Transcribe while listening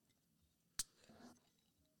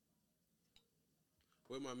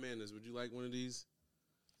Where my man is? Would you like one of these?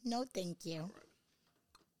 No, thank you. All right.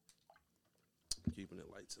 Keeping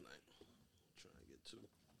it light tonight. Trying to get to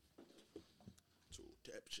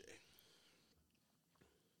capture.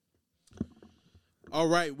 All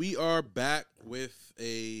right, we are back with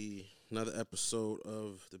another episode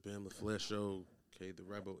of the Bam LaFlare Show.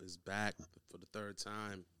 KayTheRebel is back for the third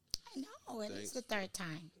time. I know, it is the third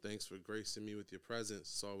time. Thanks for gracing me with your presence.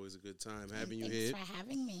 It's always a good time having you here. Thanks for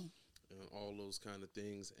having me. All those kind of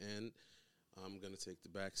things. And I'm going to take the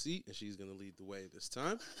back seat, and she's going to lead the way this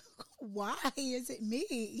time. Why is it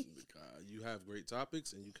me? Because you have great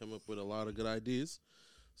topics, and you come up with a lot of good ideas.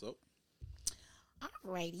 So.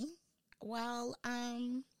 Alrighty. Well,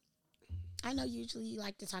 I know usually you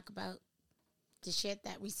like to talk about the shit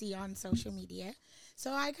that we see on social media.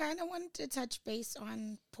 So I kind of wanted to touch base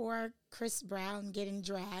on poor Chris Brown getting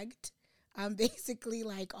dragged. Basically,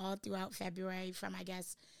 like, all throughout February from, I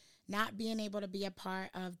guess, not being able to be a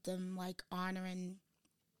part of them, like, honoring,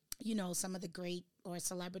 you know, some of the great or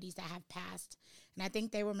celebrities that have passed. And I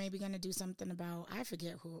think they were maybe going to do something about, I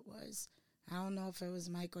forget who it was. I don't know if it was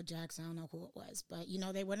Michael Jackson. I don't know who it was. But, you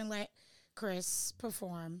know, they wouldn't let Chris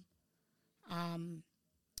perform.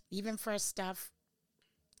 Even for stuff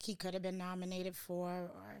he could have been nominated for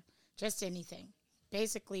or just anything.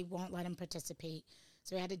 Basically won't let him participate.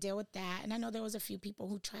 So we had to deal with that. And I know there was a few people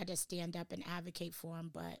who tried to stand up and advocate for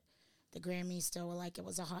him, but the Grammys still were like it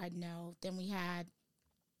was a hard no. Then we had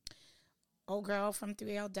old girl from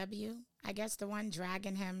 3LW, I guess the one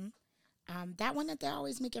dragging him. That one that they're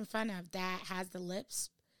always making fun of that has the lips.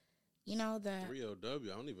 You know, the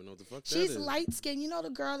 3LW, I don't even know what the fuck that she's is. light skinned. You know the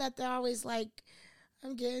girl that they're always like,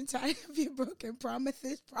 I'm getting tired of your broken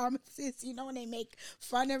promises. You know, when they make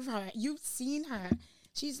fun of her. You've seen her.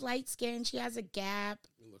 She's light skinned. She has a gap.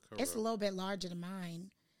 It's a little bit larger than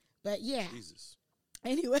mine. But yeah. Jesus.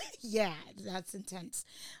 Anyway, yeah, that's intense.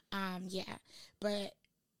 Yeah. But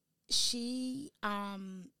she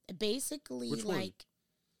basically Which one? like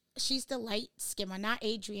she's the light skinned one. Not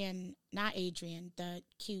Adrian, the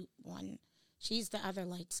cute one. She's the other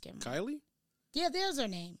light skinned one. Kylie? Yeah, there's her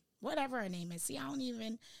name. Whatever her name is. See, I don't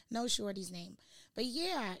even know Shorty's name. But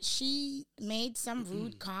yeah, she made some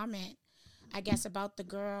rude comment, I guess, about the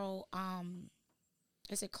girl,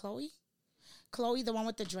 is it Chloe? Chloe, the one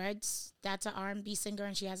with the dreads. That's an R&B singer,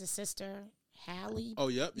 and she has a sister, Hallie. Oh,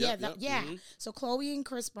 yep. Yeah. Mm-hmm. So Chloe and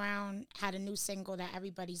Chris Brown had a new single that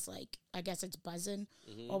everybody's like, I guess it's buzzing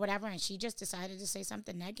or whatever, and she just decided to say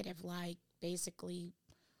something negative, like basically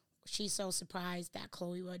she's so surprised that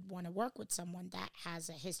Chloe would want to work with someone that has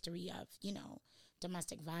a history of, you know,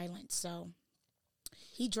 domestic violence. So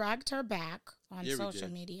he dragged her back on social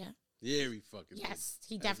media. Yeah, he fucking Yes,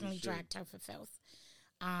 he definitely dragged her for filth.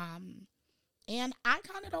 And I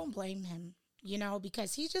kind of don't blame him, you know,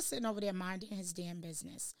 because he's just sitting over there minding his damn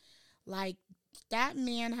business. Like, that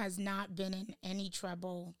man has not been in any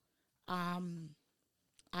trouble. I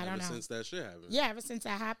don't know. Ever since that shit happened. Yeah, ever since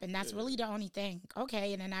that happened. That's really the only thing.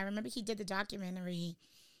 Okay, and then I remember he did the documentary.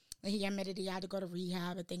 And he admitted he had to go to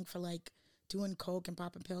rehab, I think, for like doing coke and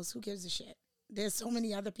popping pills. Who gives a shit? There's so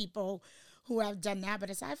many other people who have done that.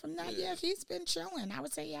 But aside from that, yeah, he's been chilling. I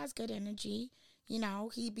would say he has good energy. You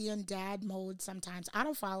know, he be in dad mode sometimes. I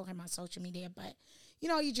don't follow him on social media, but, you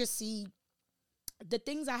know, you just see the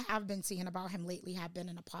things I have been seeing about him lately have been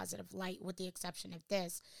in a positive light, with the exception of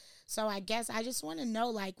this. So I guess I just want to know,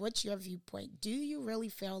 like, what's your viewpoint? Do you really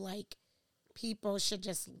feel like people should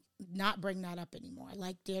just not bring that up anymore?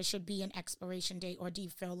 Like, there should be an expiration date? Or do you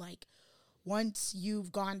feel like once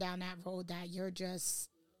you've gone down that road that you're just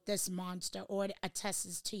this monster, or it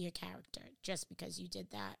attests to your character just because you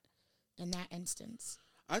did that in that instance?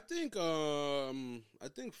 I think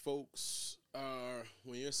folks are,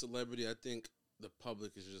 when you're a celebrity, I think the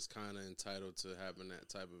public is just kind of entitled to having that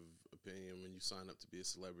type of opinion when you sign up to be a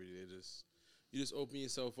celebrity. You just open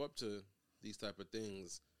yourself up to these type of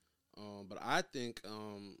things. But I think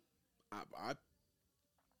I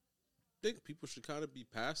think people should kind of be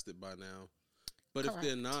past it by now. But Correct. If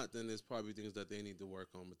they're not, then there's probably things that they need to work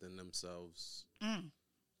on within themselves.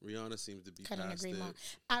 Rihanna seems to be past it. More.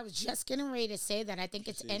 I was just getting ready to say that. I think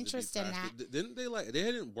it's interesting that didn't they they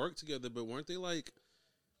hadn't worked together, but weren't they like?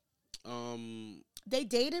 They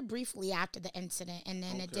dated briefly after the incident, and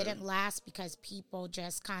then it didn't last because people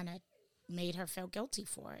just kind of made her feel guilty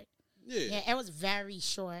for it. Yeah, it was very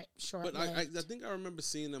short. But I think I remember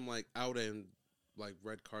seeing them like out in like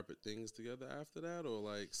red carpet things together after that, or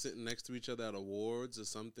like sitting next to each other at awards or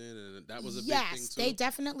something, and that was a big thing too. Yes, they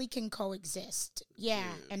definitely can coexist.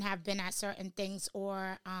 Yeah, and have been at certain things,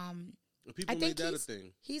 or people made that a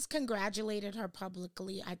thing. He's congratulated her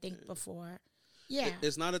publicly, I think, before. Yeah.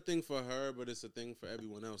 It's not a thing for her, but it's a thing for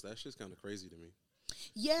everyone else. That's just kind of crazy to me.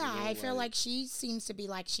 Yeah, I feel like she seems to be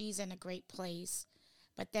like she's in a great place.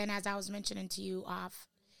 But then as I was mentioning to you off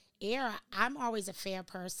air, I'm always a fair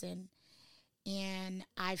person. And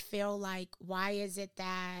I feel like, why is it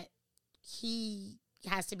that he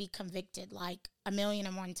has to be convicted like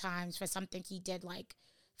 1,000,001 times for something he did like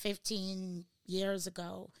 15 years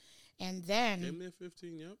ago? And then... Damn near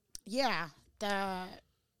 15, yep. Yeah, the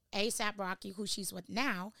A$AP Rocky, who she's with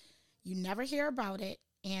now, you never hear about it.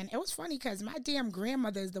 And it was funny because my damn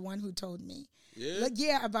grandmother is the one who told me. Yeah? Like,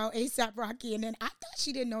 yeah, about A$AP Rocky. And then I thought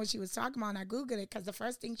she didn't know what she was talking about, and I Googled it because the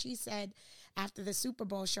first thing she said after the Super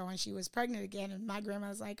Bowl show, and she was pregnant again, and my grandma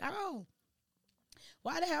was like, oh,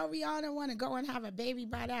 why the hell Rihanna want to go and have a baby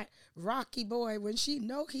by that Rocky boy when she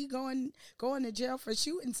know he going to jail for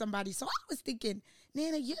shooting somebody? So I was thinking,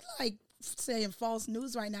 Nana, you're like saying false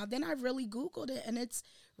news right now. Then I really Googled it, and it's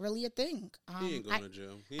really a thing. He ain't going to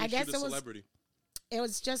jail. He ain't shoot a celebrity. It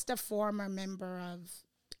was just a former member of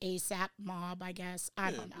A$AP mob, I guess.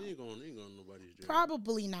 I don't know. He ain't going to nobody's jail.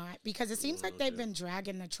 Probably not, because it seems like they've been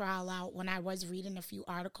dragging the trial out when I was reading a few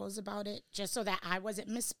articles about it, just so that I wasn't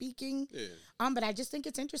misspeaking. Yeah. But I just think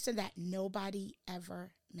it's interesting that nobody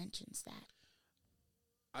ever mentions that.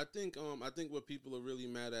 I think what people are really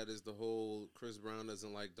mad at is the whole Chris Brown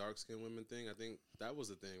doesn't like dark-skinned women thing. I think that was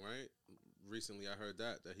the thing, right? Recently I heard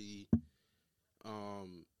that he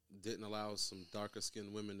didn't allow some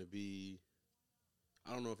darker-skinned women to be,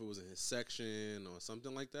 I don't know if it was in his section or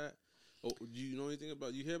something like that. Oh, do you know anything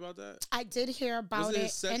about, you hear about that? I did hear about was it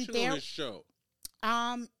his section or his show?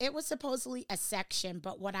 It was supposedly a section,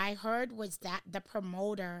 but what I heard was that the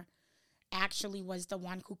promoter actually was the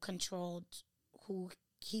one who controlled who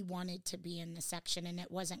he wanted to be in the section, and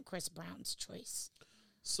it wasn't Chris Brown's choice.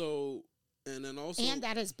 So, and then also... And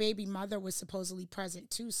that his baby mother was supposedly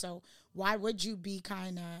present, too, so why would you be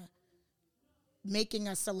kind of making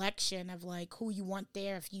a selection of, like, who you want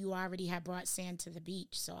there if you already had brought sand to the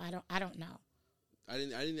beach? So I don't know. I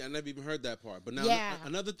never even heard that part. But now,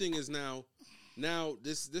 another thing is now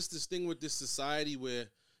this thing with this society where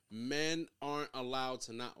men aren't allowed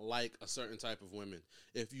to not like a certain type of women.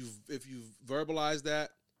 If you verbalize that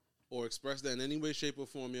or express that in any way, shape, or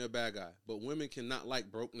form, you're a bad guy. But women cannot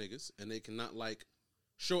like broke niggas, and they cannot like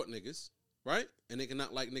short niggas, right? And they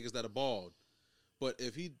cannot like niggas that are bald. But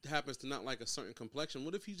if he happens to not like a certain complexion,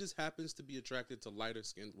 what if he just happens to be attracted to lighter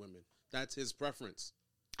skinned women? That's his preference.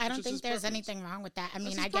 I don't think there's anything wrong with that. I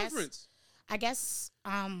mean, I guess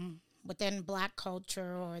within black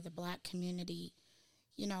culture or the black community,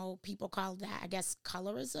 you know, people call that, I guess,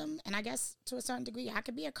 colorism. And I guess to a certain degree, I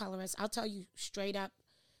could be a colorist. I'll tell you straight up,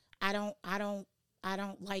 I don't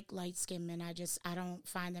like light skinned men. I don't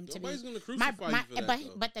find them Nobody's to be. Nobody's going to crucify you for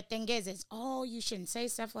that, but the thing is, oh, you shouldn't say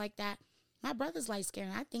stuff like that. My brother's light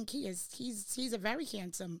skinned. I think he's a very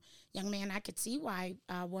handsome young man. I could see why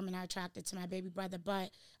women are attracted to my baby brother, but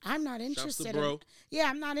I'm not interested.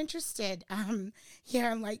 I'm not interested.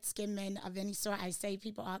 In light skinned men of any sort.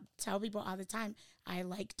 Tell people all the time, I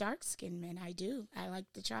like dark skinned men. I do. I like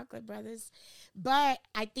the chocolate brothers, but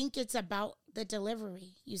I think it's about the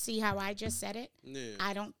delivery. You see how I just said it? Yeah.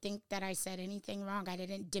 I don't think that I said anything wrong. I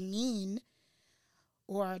didn't demean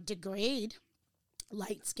or degrade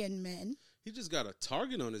light skinned men. He just got a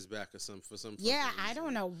target on his back for some reason. I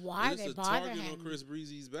don't know why they bother him. It's a target on Chris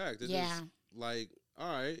Breezy's back. They're just like,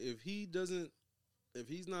 all right, if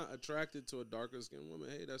he's not attracted to a darker skinned woman,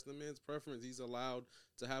 hey, that's the man's preference. He's allowed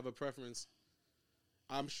to have a preference.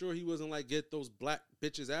 I'm sure he wasn't like, get those black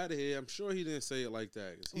bitches out of here. I'm sure he didn't say it like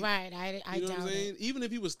that. Right, I you know doubt what I'm saying? it. Even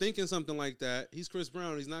if he was thinking something like that, he's Chris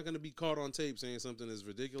Brown. He's not going to be caught on tape saying something as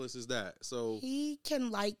ridiculous as that. So he can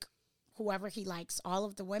like whoever he likes. All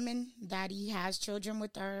of the women that he has children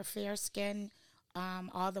with are fair skin.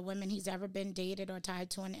 All the women he's ever been dated or tied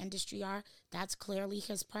to in the industry that's clearly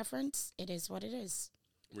his preference. It is what it is.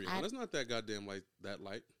 Rihanna's not that goddamn that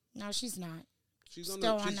light. No, she's not. She's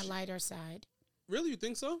still on the lighter side. Really? You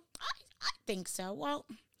think so? I think so. Well,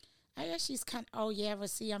 I guess she's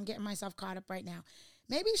I'm getting myself caught up right now.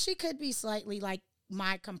 Maybe she could be slightly like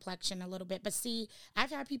my complexion a little bit. But see,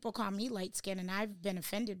 I've had people call me light skinned, and I've been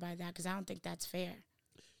offended by that because I don't think that's fair.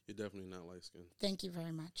 You're definitely not light skinned. Thank you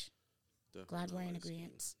very much. Definitely glad we're in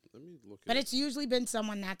agreement. Let me look. But it's usually been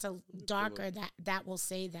someone that's a darker that will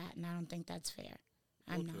say that, and I don't think that's fair.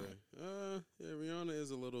 I'm not. Yeah, Rihanna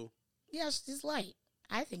is a little. Yeah, she's light.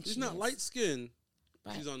 I think she's not light skinned.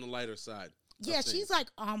 But she's on the lighter side. Yeah, she's like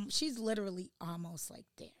she's literally almost like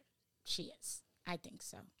there. She is. I think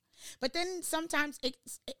so. But then sometimes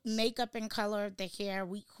it's makeup and color, the hair.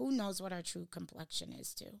 Who knows what our true complexion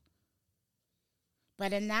is too.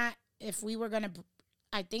 But in that if we were going to,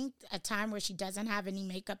 I think a time where she doesn't have any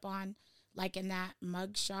makeup on, like in that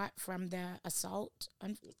mug shot from the assault.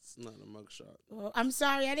 It's not a mug shot. Well, I'm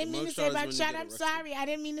sorry. I didn't mean to say mug shot. I'm sorry. I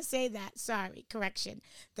didn't mean to say that. Sorry. Correction.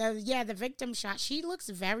 The victim shot. She looks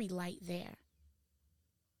very light there.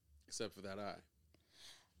 Except for that eye.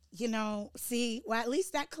 You know, see, well, at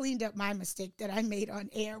least that cleaned up my mistake that I made on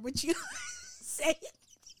air. Would you say,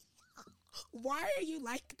 why are you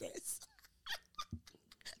like this?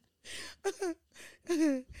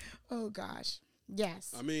 Oh, gosh.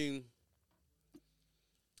 Yes. I mean,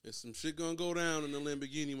 there's some shit gonna go down in the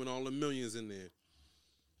Lamborghini when all the millions in there.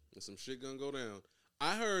 There's some shit gonna go down.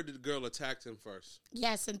 I heard the girl attacked him first.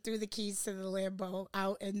 Yes, and threw the keys to the Lambo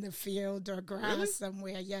out in the field or grass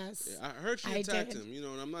somewhere. Yes. Yeah, I heard she attacked him. You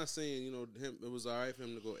know, and I'm not saying, you know, it was all right for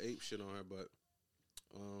him to go ape shit on her, but,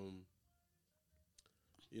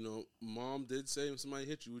 you know, mom did say if somebody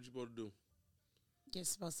hit you, what you supposed to do? You're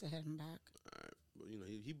supposed to hit him back. All right. But, you know,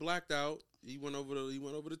 he blacked out. He went over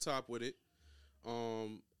the top with it.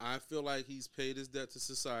 I feel like he's paid his debt to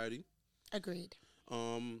society. Agreed.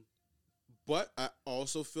 But I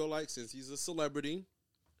also feel like since he's a celebrity,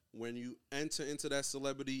 when you enter into that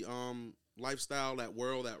celebrity lifestyle, that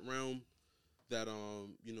world, that realm, that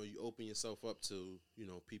you know, you open yourself up to, you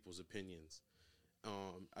know, people's opinions.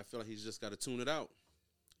 I feel like he's just got to tune it out.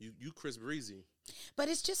 You Chris Breezy. But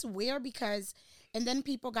it's just weird because, and then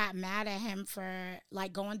people got mad at him for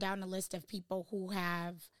like going down the list of people who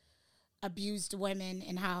have abused women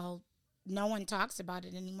and how no one talks about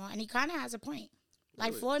it anymore. And he kind of has a point.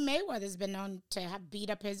 Like Floyd Mayweather's been known to have beat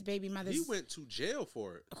up his baby mother's. He went to jail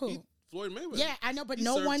for it. Who? Floyd Mayweather. Yeah, I know, but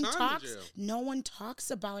no one talks. No one talks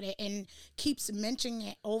about it and keeps mentioning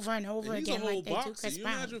it over and over again. He's a whole like they boxer. do Chris You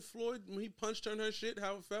Brown. imagine Floyd when he punched her in her shit,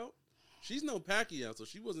 how it felt? She's no Pacquiao, so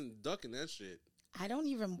she wasn't ducking that shit. I don't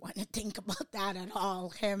even want to think about that at all.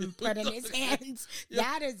 Him putting his hands. Yeah.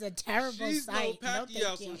 That is a terrible She's sight. No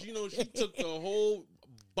Pacquiao, so you know she took the whole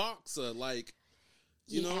boxer, like,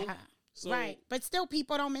 you know. So, right, but still,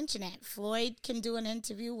 people don't mention it. Floyd can do an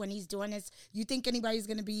interview when he's doing this. You think anybody's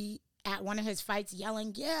going to be at one of his fights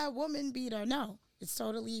yelling, "Yeah, woman beater"? No, it's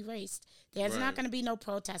totally erased. There's not going to be no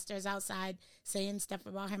protesters outside saying stuff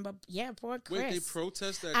about him. But yeah, poor Chris. Wait, they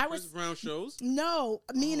protest at Chris Brown shows? No,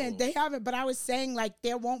 meaning they haven't. But I was saying like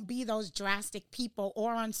there won't be those drastic people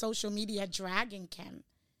or on social media dragging him.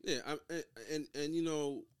 Yeah, and you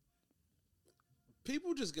know,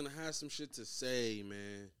 people just gonna have some shit to say,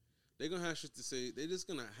 man. They're going to have shit to say. They're just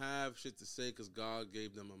going to have shit to say because God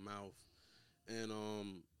gave them a mouth. And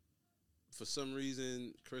for some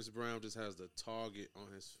reason, Chris Brown just has the target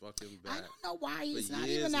on his fucking back. I don't know why. He's not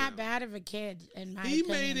even that bad of a kid, in my opinion.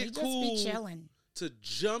 He made it cool just be chilling. To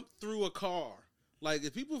jump through a car. Like,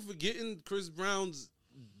 if people forgetting Chris Brown's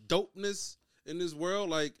dopeness in this world,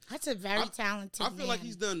 like... That's a very talented man. I feel like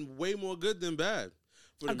he's done way more good than bad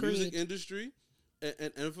for the music industry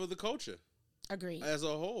and for the culture. Agreed. As a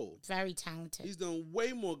whole. Very talented. He's done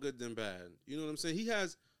way more good than bad. You know what I'm saying? He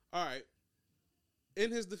has, all right, in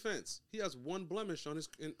his defense, he has one blemish on his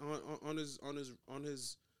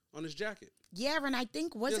jacket. Yeah, and I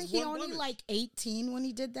think wasn't he only blemish. Like 18 when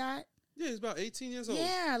he did that? Yeah, he's about 18 years old.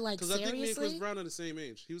 Yeah, like seriously? Because I think me and Chris Brown are the same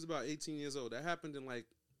age. He was about 18 years old. That happened in like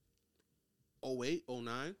 08,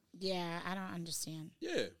 09. Yeah, I don't understand.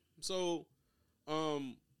 Yeah. So,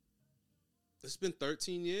 it's been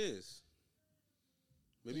 13 years.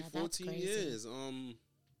 Maybe 14 years.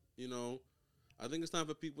 You know, I think it's time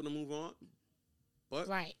for people to move on. But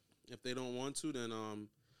if they don't want to, then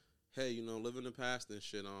hey, you know, live in the past and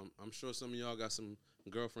shit. I'm sure some of y'all got some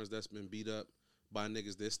girlfriends that's been beat up by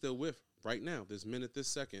niggas they're still with right now, this minute, this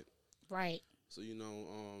second. Right. So, you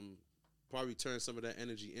know, probably turn some of that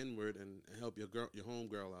energy inward and help your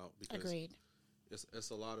homegirl out because agreed.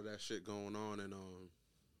 It's a lot of that shit going on and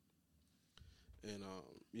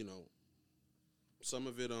you know, some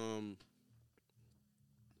of it,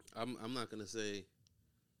 I'm not gonna say.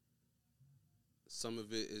 Some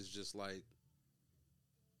of it is just like,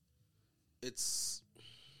 it's,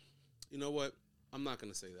 you know what? I'm not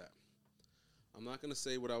gonna say that. I'm not gonna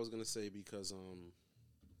say what I was gonna say because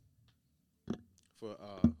for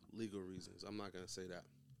legal reasons, I'm not gonna say that.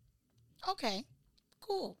 Okay,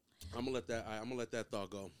 cool. I'm gonna let that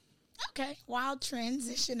thought go. Okay, well, I'll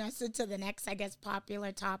transition us into the next, I guess,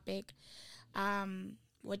 popular topic.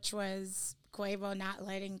 Which was Quavo not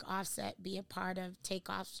letting Offset be a part of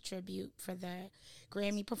Takeoff's tribute for the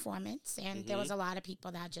Grammy performance. And there was a lot of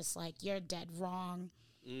people that just like, you're dead wrong.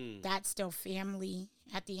 That's still family.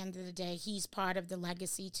 At the end of the day, he's part of the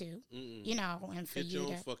legacy too. You know, and for Get your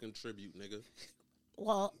own fucking tribute, nigga.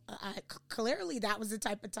 Well, clearly that was the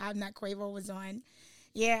type of time that Quavo was on.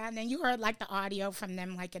 Yeah, and then you heard like the audio from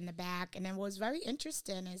them like in the back. And then what was very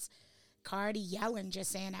interesting is Cardi yelling,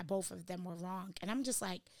 just saying that both of them were wrong. And I'm just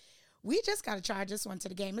like, we just got to charge this one to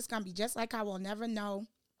the game. It's going to be just like how we'll never know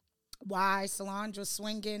why Solange was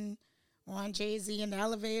swinging on Jay-Z in the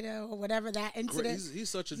elevator or whatever that incident. He's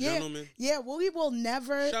such a gentleman. Yeah, well, we will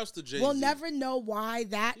never. Shouts to Jay-Z. We'll never know why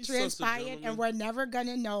that He's transpired, and we're never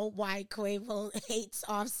gonna know why Quavo hates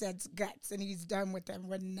Offset's guts and he's done with them.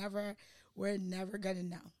 We're never gonna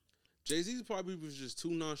know. Jay-Z probably was just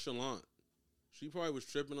too nonchalant. She probably was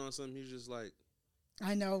tripping on something. He's just like,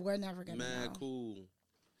 I know, we're never gonna know. Mad cool.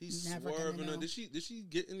 He's Never swerving her. Did she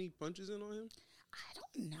get any punches in on him?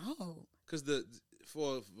 I don't know. Because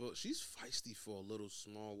she's feisty for a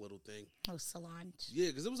small little thing. Oh, Solange. Yeah,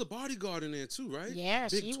 because there was a bodyguard in there too, right? Yeah,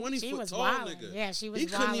 big she 20-foot was tall wildin'. nigga. Yeah, she was. He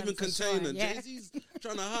couldn't even contain sure. her. Yeah. Jay-Z's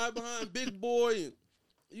trying to hide behind Big Boy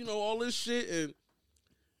and all this shit. And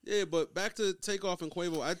yeah, but back to Takeoff and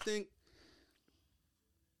Quavo. I think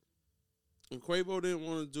Quavo didn't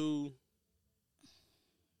want to do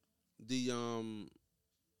the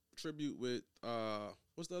tribute with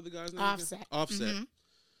what's the other guy's name? Offset. Again? Offset. Mm-hmm.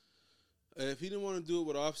 If he didn't want to do it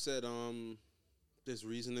with Offset, there's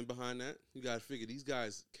reasoning behind that. You gotta figure these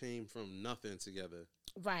guys came from nothing together.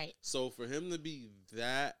 Right. So for him to be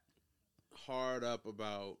that hard up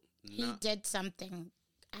about he did something.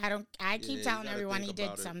 I keep telling everyone he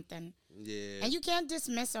did something. Yeah. And you can't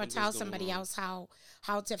dismiss or tell somebody else how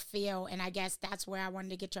to feel. And I guess that's where I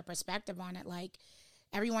wanted to get your perspective on it. Like,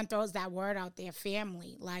 everyone throws that word out there,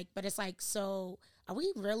 family. Like, but it's like, so are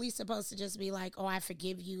we really supposed to just be like, oh, I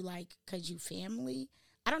forgive you, like, because you family?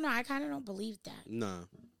 I don't know. I kind of don't believe that. Nah.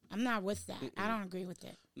 I'm not with that. I don't agree with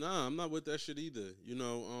it. Nah, I'm not with that shit either.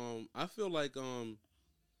 I feel like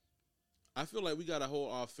we gotta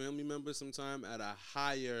hold our family members sometime at a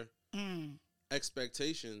higher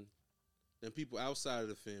expectation than people outside of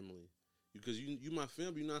the family. Because you my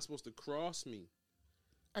family, you're not supposed to cross me.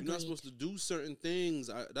 Agreed. You're not supposed to do certain things.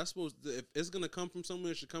 If it's gonna come from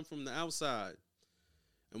somewhere, it should come from the outside.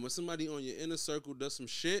 And when somebody on your inner circle does some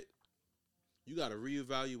shit, you gotta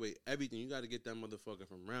reevaluate everything. You gotta get that motherfucker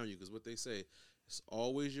from around you. Because what they say, it's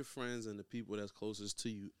always your friends and the people that's closest to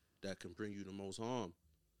you that can bring you the most harm.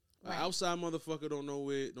 Right. An outside motherfucker don't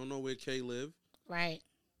know where Kay live. Right.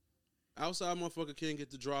 Outside motherfucker can't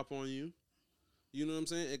get the drop on you. You know what I'm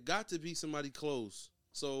saying? It got to be somebody close.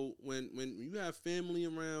 So when you have family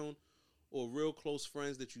around or real close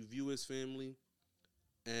friends that you view as family,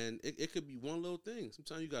 and it could be one little thing.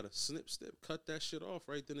 Sometimes you gotta snip, cut that shit off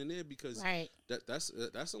right then and there because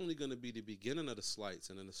that's only gonna be the beginning of the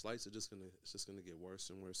slights, and then the slights are just gonna get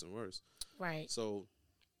worse and worse and worse. Right. So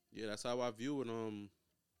yeah, that's how I view it.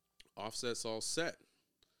 Offset's all set.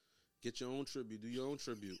 Get your own tribute. Do your own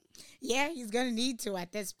tribute. Yeah, he's gonna need to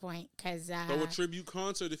at this point because throw a tribute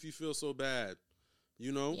concert if you feel so bad.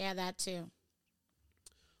 Yeah, that too.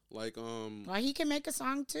 Like well, he can make a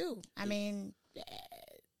song too. I mean,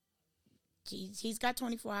 he's got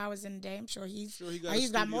 24 hours in a day. I'm sure he's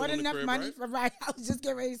got more than enough money for right. I was just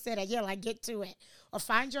getting ready to say that. Yeah, like get to it or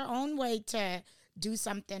find your own way to do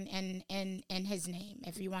something in his name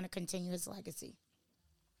if you want to continue his legacy.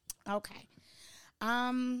 Okay.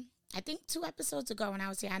 I think 2 episodes ago when I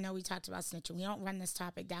was here, I know we talked about snitching. We don't run this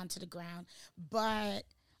topic down to the ground, but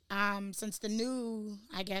since the new,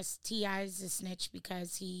 I guess, T.I. is a snitch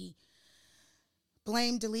because he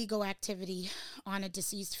blamed illegal activity on a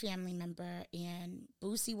deceased family member, and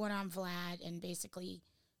Boosie went on Vlad and basically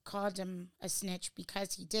called him a snitch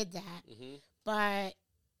because he did that. Mm-hmm. But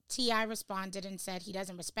T.I. responded and said he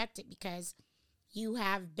doesn't respect it because you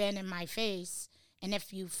have been in my face, and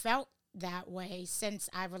if you felt that way since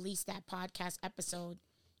I released that podcast episode,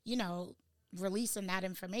 releasing that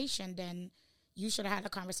information, then you should have had a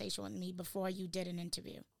conversation with me before you did an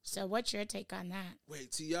interview. So what's your take on that?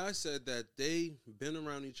 Wait, T.I. said that they been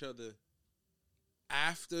around each other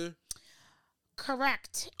after?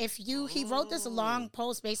 Correct. He wrote this long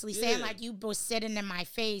post basically saying like you were sitting in my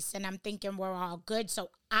face and I'm thinking we're all good. So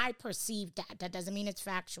I perceived that. That doesn't mean it's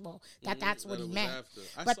factual. That's what he meant.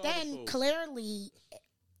 But then clearly,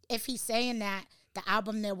 if he's saying that the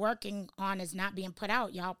album they're working on is not being put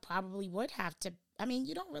out, y'all probably would have to. I mean,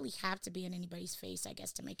 you don't really have to be in anybody's face, I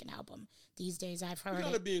guess, to make an album these days. I've heard you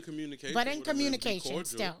gotta be in communication. But in communication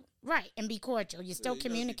still. Right, and be cordial. You're still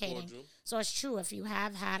communicating. So it's true, if you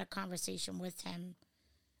have had a conversation with him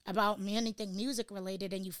about anything music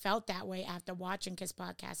related and you felt that way after watching his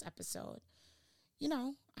podcast episode,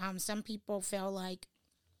 some people feel like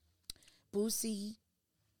for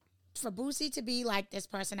Boosie to be like this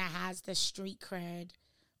person that has the street cred,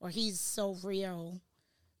 or he's so real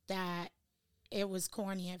that it was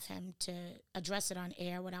corny of him to address it on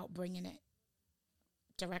air without bringing it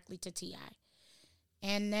directly to T.I.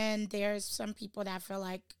 And then there's some people that feel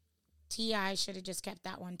like T.I. should have just kept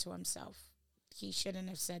that one to himself. He shouldn't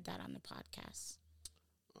have said that on the podcast.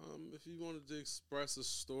 If he wanted to express a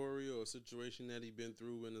story or a situation that he'd been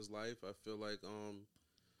through in his life, I feel like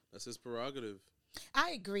that's his prerogative.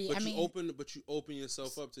 I agree. But you open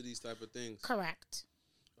yourself up to these type of things. Correct.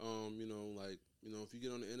 If you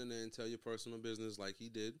get on the internet and tell your personal business like he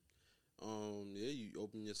did, you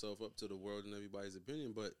open yourself up to the world and everybody's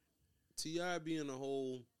opinion. But T.I. being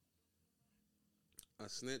a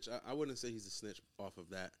snitch, I wouldn't say he's a snitch off of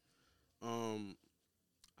that.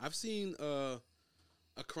 I've seen a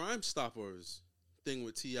Crime Stoppers thing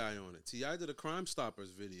with T.I. on it. T.I. did a Crime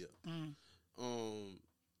Stoppers video.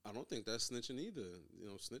 I don't think that's snitching either.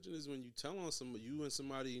 Snitching is when you tell on somebody, you and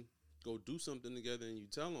somebody go do something together and you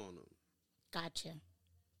tell on them. Gotcha.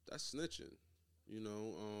 That's snitching.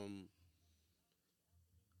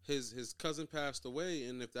 His cousin passed away,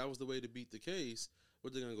 and if that was the way to beat the case,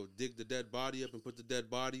 what, they're going to go dig the dead body up and put the dead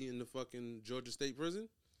body in the fucking Georgia State Prison?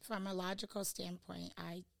 From a logical standpoint,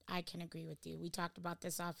 I can agree with you. We talked about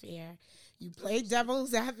this off air. You played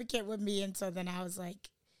devil's advocate with me, and so then I was like,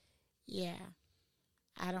 yeah,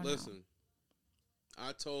 I don't know. Listen,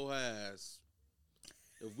 I told her ass,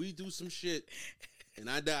 if we do some shit and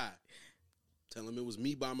I die, tell him it was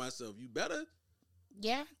me by myself. You better.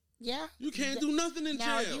 Yeah. You can't do nothing in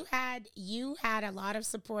jail. You had a lot of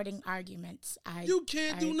supporting arguments. You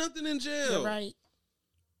can't do nothing in jail. You're right.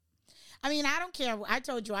 I mean, I don't care. I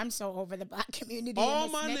told you I'm so over the black community. All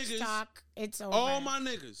and the my snitch niggas. Talk, it's over. All my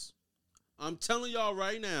niggas. I'm telling y'all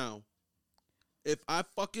right now, if I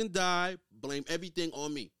fucking die, blame everything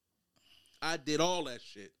on me. I did all that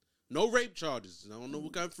shit. No rape charges. I don't know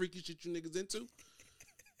what kind of freaky shit you niggas into.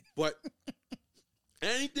 But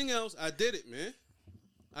anything else, I did it, man.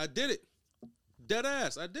 I did it. Dead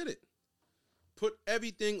ass, I did it. Put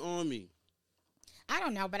everything on me. I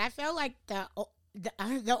don't know, but I feel like the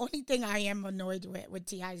only thing I am annoyed with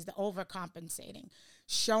T.I. is the overcompensating.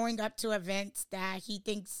 Showing up to events that he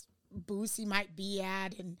thinks Boosie might be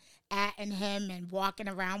at and him and walking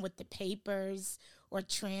around with the papers or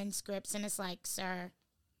transcripts. And it's like, sir,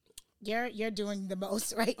 you're doing the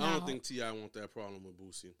most right now. I don't think T.I. want that problem with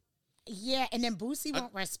Boosie. Yeah, and then Boosie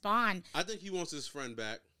won't respond. I think he wants his friend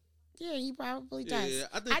back. Yeah, he probably does. Yeah,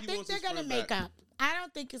 I think they're going to make up. I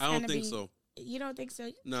don't think it's going to be. I don't think so. You don't think so?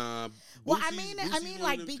 Nah. Well, I mean,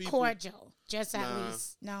 like, be cordial. Just at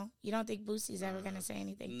least. No? You don't think Boosie's ever going to say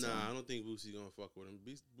anything to him? Nah, I don't think Boosie's going to fuck with him.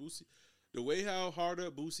 Boosie, the way how hard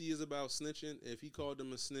up Boosie is about snitching, if he called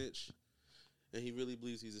him a snitch and he really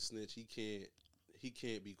believes he's a snitch, he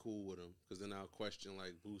can't be cool with him, because then I'll question,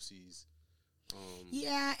 like, Boosie's.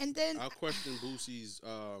 Yeah, and then I'll question Boosie's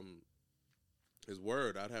his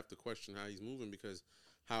word. I'd have to question how he's moving, because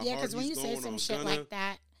how hard he's going on. Yeah, because when you say some shit like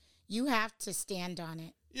that, you have to stand on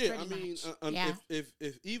it. Yeah, I mean, if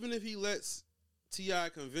even if he lets T.I.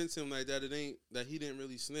 convince him like that, that he didn't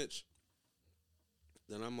really snitch,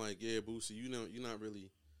 then I'm like, yeah, Boosie, you're not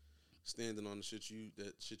really standing on the shit you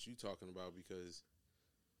talking about, because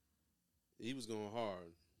he was going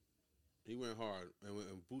hard. He went hard, and when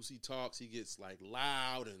Boosie talks, he gets like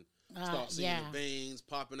loud and starts seeing the veins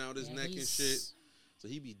popping out his neck and shit. So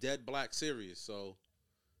he be dead black serious. So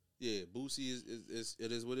yeah, Boosie is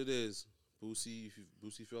it is what it is. Boosie, if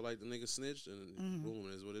Boosie feel like the nigga snitched, and boom,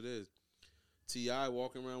 it is what it is. T.I.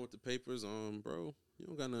 walking around with the papers, bro, you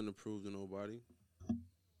don't got nothing to prove to nobody.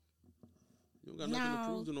 You don't got nothing to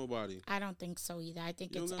prove to nobody. I don't think so either. I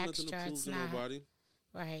think it's extra. It's not. Nobody.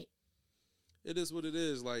 Right. It is what it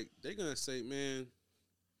is. Like, they're going to say, man,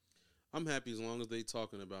 I'm happy as long as they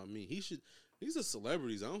talking about me. These are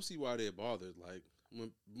celebrities. I don't see why they're bothered. Like,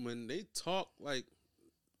 when they talk, like,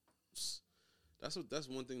 that's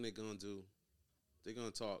one thing they're going to do. They're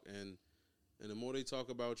going to talk. And the more they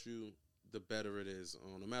talk about you, the better it is.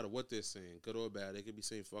 No matter what they're saying, good or bad. They could be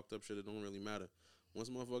saying fucked up shit. It don't really matter.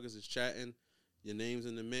 Once motherfuckers is chatting, your name's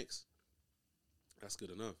in the mix, that's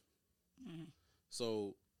good enough. Mm-hmm.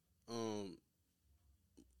 So,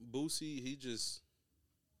 Boosie, he's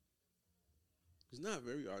not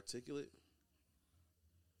very articulate.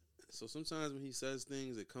 So sometimes when he says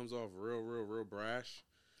things, it comes off real brash.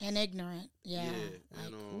 And ignorant. Yeah.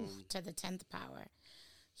 Like, to the 10th power.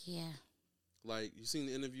 Yeah. Like, you seen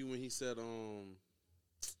the interview when he said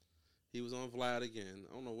he was on Vlad again.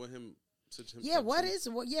 I don't know what him. Yeah,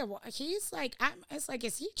 he's like, it's like,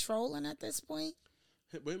 is he trolling at this point?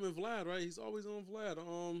 But him and Vlad, right? He's always on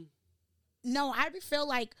Vlad. No, I feel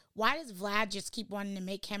like, why does Vlad just keep wanting to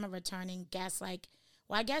make him a returning guest? Like,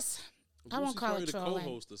 well, I guess I won't call it trolling. The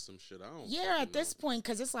co-host or some shit. I don't. Yeah, at this point,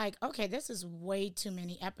 because it's like, okay, this is way too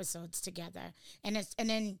many episodes together, and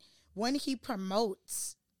then when he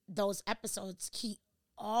promotes those episodes, he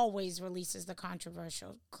always releases the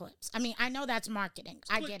controversial clips. I mean, I know that's marketing.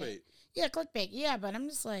 I get it. Yeah, clickbait. Yeah, but I'm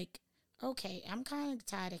just like, okay, I'm kind of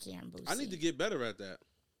tired of hearing Boosie. I need to get better at that.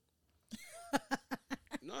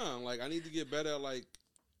 No, like I need to get better at like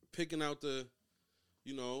picking out the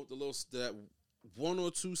little that one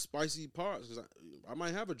or two spicy parts. Because I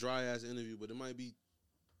might have a dry ass interview, but it might be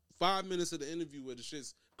 5 minutes of the interview where the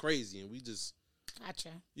shit's crazy and we just gotcha.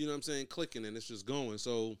 You know what I'm saying? Clicking and it's just going.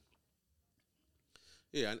 So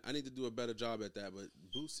yeah, I need to do a better job at that. But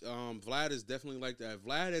Vlad is definitely like that.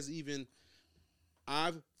 Vlad has even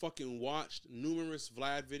I've fucking watched numerous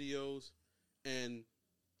Vlad videos, and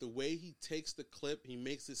the way he takes the clip, he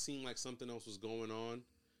makes it seem like something else was going on,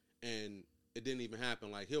 and it didn't even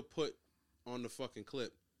happen. Like, he'll put on the fucking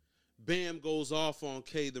clip, Bam goes off on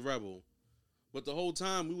KayTheRebel. But the whole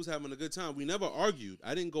time, we was having a good time. We never argued.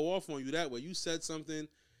 I didn't go off on you that way. You said something,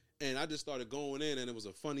 and I just started going in, and it was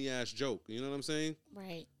a funny-ass joke. You know what I'm saying?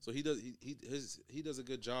 Right. So he does a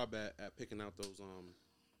good job at picking out those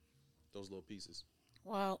little pieces.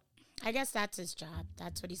 Well, I guess that's his job.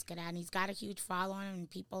 That's what he's good at. And he's got a huge following, and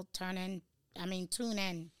people tune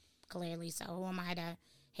in, clearly. So who am I to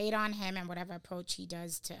hate on him and whatever approach he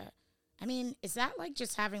does to... I mean, is that like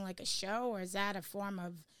just having like a show, or is that a form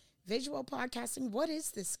of visual podcasting? What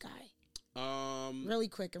is this guy? Really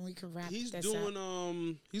quick, and we can wrap this up.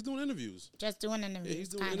 He's doing interviews. Just doing interviews. Yeah, he's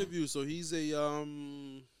doing interviews. So he's a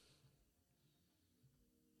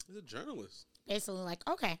journalist. Basically, like,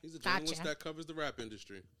 okay, he's a journalist that covers the rap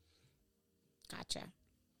industry. Gotcha.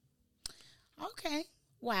 Okay.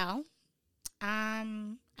 Well, I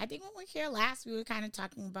think when we were here last, we were kind of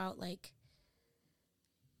talking about like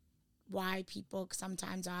why people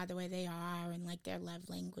sometimes are the way they are and like their love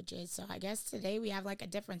languages. So I guess today we have like a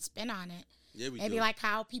different spin on it. Yeah, we Maybe do. like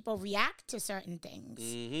how people react to certain things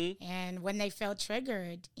and when they feel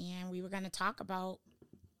triggered. And we were going to talk about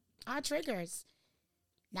our triggers.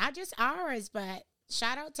 Not just ours, but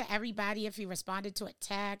shout out to everybody if you responded to a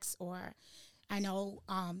text, or I know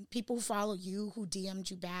people who follow you who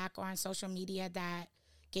DM'd you back or on social media that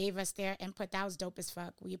gave us their input. That was dope as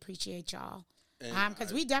fuck. We appreciate y'all.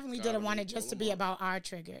 Because we definitely didn't want it just to be about our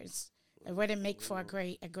triggers. It wouldn't make for a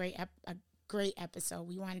great episode.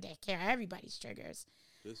 We wanted to care everybody's triggers.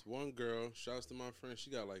 This one girl, shouts to my friend, she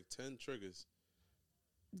got like 10 triggers.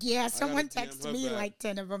 Yeah, someone texted me like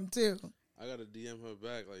 10 of them too. I got to DM her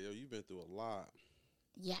back like, yo, you've been through a lot.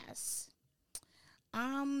 Yes.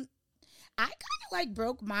 I kind of like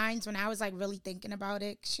broke minds when I was like really thinking about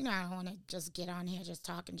it. 'Cause, I don't want to just get on here just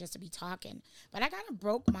talking just to be talking. But I kind of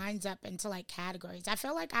broke minds up into like categories. I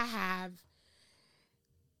feel like I have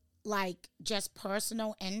like just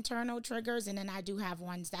personal internal triggers, and then I do have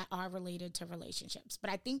ones that are related to relationships. But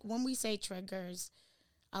I think when we say triggers,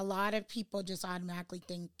 a lot of people just automatically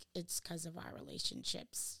think it's because of our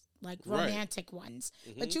relationships, like romantic ones.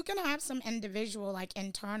 But you can have some individual like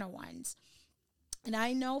internal ones. And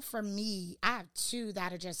I know for me, I have two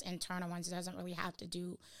that are just internal ones. It doesn't really have to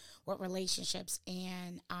do with relationships.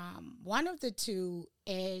 And one of the two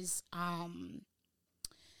is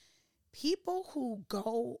people who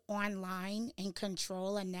go online and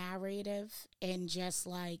control a narrative and just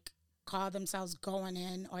like call themselves going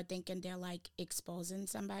in or thinking they're like exposing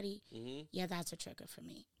somebody. Yeah, that's a trigger for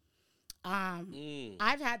me.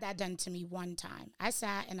 I've had that done to me one time. I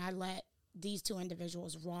sat and I let these two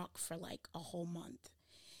individuals rock for like a whole month.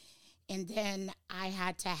 And then I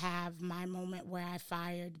had to have my moment where I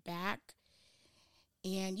fired back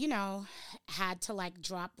and, had to like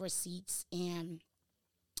drop receipts. And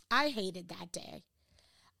I hated that day.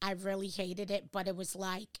 I really hated it. But it was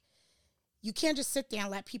like, you can't just sit there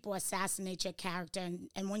and let people assassinate your character.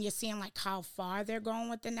 And when you're seeing like how far they're going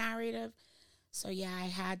with the narrative. So yeah, I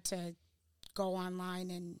had to go online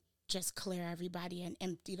and just clear everybody and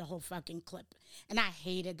empty the whole fucking clip. And I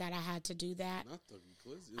hated that I had to do that. Not the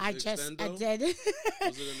I did.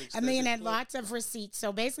 I mean, and lots of receipts.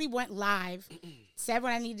 So basically went live, said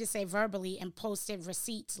what I needed to say verbally, and posted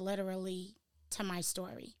receipts literally to my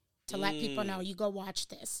story to let people know, you go watch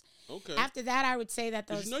this. Okay. After that, I would say that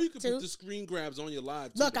those you could put the screen grabs on your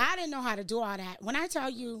live too. Look, I didn't know how to do all that. When I tell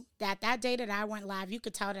you that day that I went live, you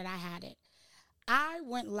could tell that I had it. I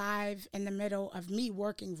went live in the middle of me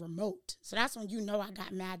working remote. So that's when I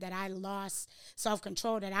got mad that I lost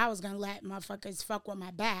self-control, that I was going to let motherfuckers fuck with my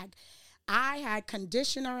bag. I had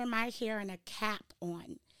conditioner in my hair and a cap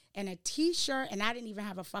on and a T-shirt, and I didn't even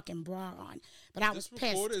have a fucking bra on. But I was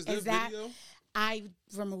pissed. Is that video? I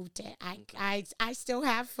removed it. I still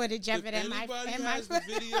have footage of it in my phone. If anybody has the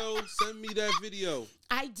video, send me that video.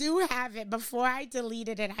 I do have it. Before I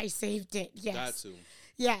deleted it, I saved it. Yes. Got to.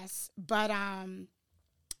 Yes. But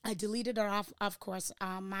I deleted it off, of course,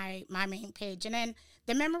 my main page. And then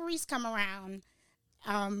the memories come around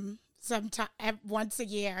sometime once a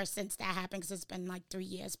year since that happened, because it's been like 3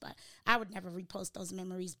 years. But I would never repost those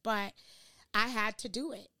memories. But I had to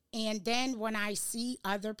do it. And then when I see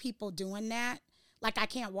other people doing that, like I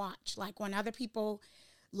can't watch. Like when other people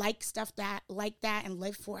like stuff like that and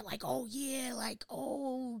live for it, like, oh yeah, like,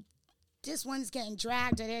 oh, this one's getting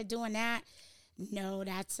dragged or they're doing that. No,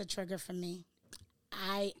 that's a trigger for me.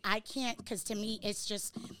 I can't, because to me it's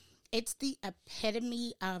the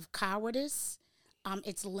epitome of cowardice.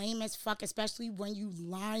 It's lame as fuck, especially when you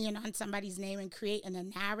lying on somebody's name and creating a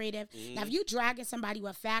narrative. Now, if you dragging somebody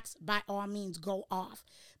with facts, by all means, go off.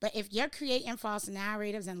 But if you're creating false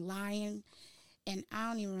narratives and lying, and I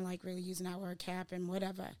don't even like really using that word, cap and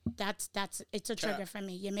whatever, it's a trigger for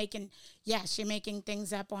me. You're making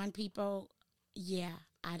things up on people. Yeah,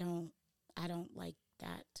 I don't like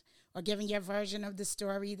that. Or giving your version of the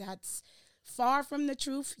story that's far from the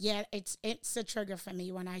truth. Yeah, it's a trigger for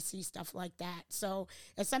me when I see stuff like that. So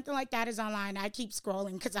if something like that is online, I keep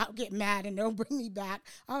scrolling because I'll get mad and they'll bring me back.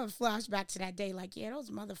 I'll have a flashback to that day, like, yeah, those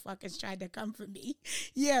motherfuckers tried to come for me.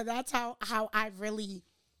 Yeah, that's how I really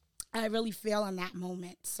feel in that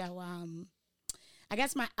moment. So I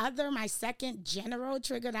guess my second general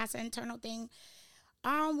trigger, that's an internal thing.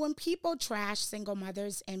 When people trash single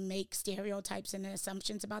mothers and make stereotypes and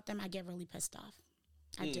assumptions about them, I get really pissed off.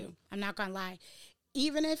 I do. I'm not going to lie.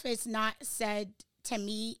 Even if it's not said to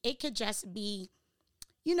me, it could just be,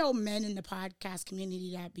 men in the podcast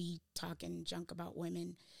community that be talking junk about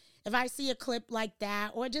women. If I see a clip like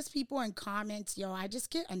that, or just people in comments, I just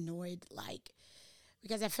get annoyed,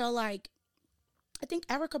 because I feel like, I think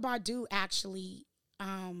Erykah Badu actually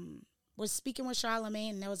was speaking with Charlamagne,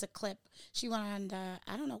 and there was a clip. She went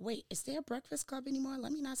on is there a Breakfast Club anymore?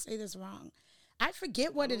 Let me not say this wrong. I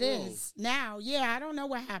forget what it is now. Yeah, I don't know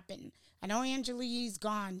what happened. I know Angelique's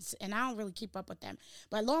gone, and I don't really keep up with them.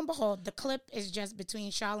 But lo and behold, the clip is just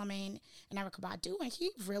between Charlamagne and Erykah Badu, and he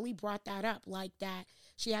really brought that up, like that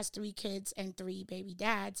she has 3 kids and 3 baby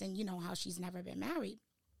dads, and how she's never been married.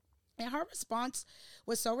 And her response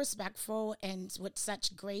was so respectful and with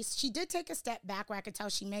such grace. She did take a step back where I could tell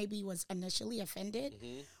she maybe was initially offended,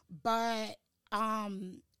 but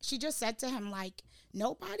she just said to him, like,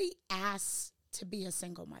 nobody asks to be a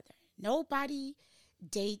single mother. Nobody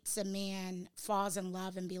dates a man, falls in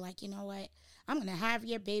love, and be like, you know what? I'm going to have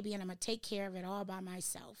your baby and I'm going to take care of it all by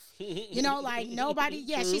myself. Nobody.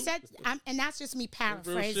 Yeah, she said, and that's just me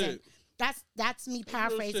paraphrasing. That's me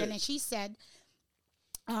paraphrasing. And she said,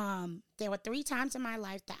 there were 3 times in my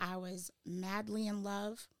life that I was madly in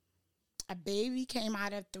love. A baby came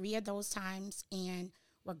out of 3 of those times. And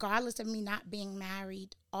regardless of me not being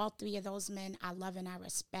married, all 3 of those men I love and I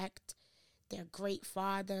respect. They're great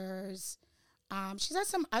fathers. She said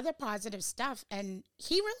some other positive stuff, and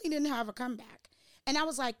he really didn't have a comeback. And I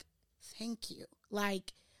was like, thank you.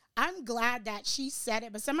 Like, I'm glad that she said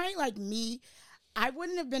it. But somebody like me, I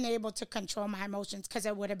wouldn't have been able to control my emotions, because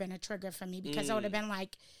it would have been a trigger for me, because it would have been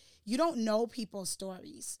like, you don't know people's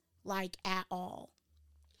stories, like, at all.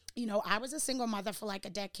 I was a single mother for like a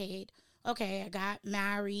decade. Okay, I got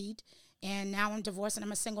married, and now I'm divorced, and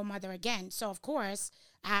I'm a single mother again. So, of course,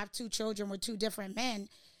 I have 2 children with 2 different men.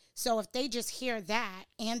 So if they just hear that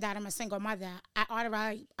and that I'm a single mother,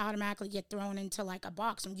 I automatically get thrown into like a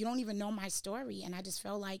box. And you don't even know my story. And I just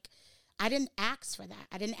feel like I didn't ask for that.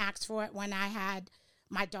 I didn't ask for it when I had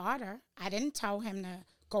my daughter. I didn't tell him to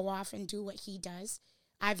go off and do what he does.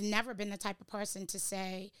 I've never been the type of person to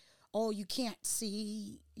say, oh, you can't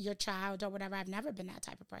see your child or whatever. I've never been that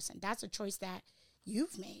type of person. That's a choice that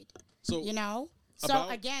you've made, So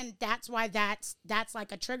again, that's why that's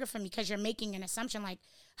like a trigger for me, because you're making an assumption, like,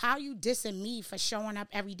 how you dissing me for showing up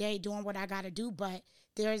every day doing what I got to do, but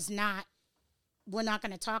we're not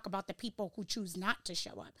going to talk about the people who choose not to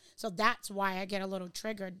show up. So that's why I get a little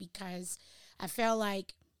triggered, because I feel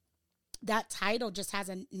like that title just has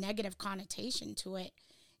a negative connotation to it.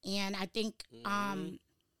 And I think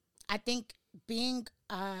being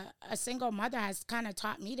a single mother has kind of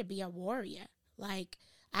taught me to be a warrior. Like,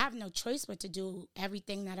 I have no choice but to do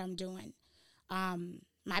everything that I'm doing.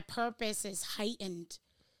 My purpose is heightened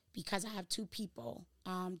because I have 2 people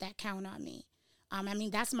that count on me.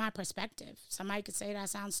 That's my perspective. Somebody could say that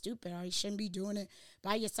sounds stupid, or you shouldn't be doing it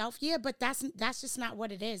by yourself. Yeah, but that's just not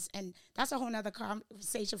what it is. And that's a whole nother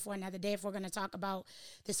conversation for another day if we're going to talk about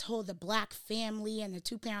the Black family and the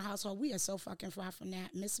 2-parent household. We are so fucking far from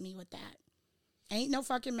that. Miss me with that. Ain't no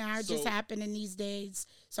fucking marriages happening these days.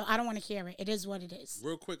 So I don't want to hear it. It is what it is.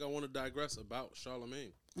 Real quick, I want to digress about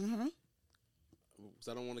Charlamagne. Mm-hmm. Because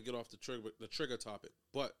I don't want to get off the trigger topic.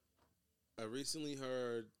 But I recently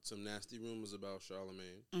heard some nasty rumors about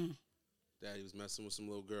Charlamagne. That he was messing with some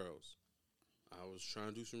little girls. I was trying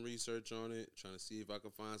to do some research on it, trying to see if I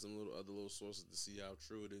could find some other little sources to see how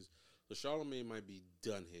true it is. So Charlamagne might be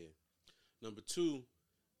done here. Number two,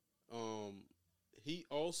 he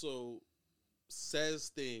also says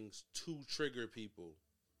things to trigger people.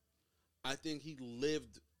 I think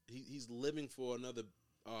he's living for another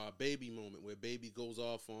baby moment where baby goes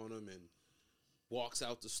off on him and walks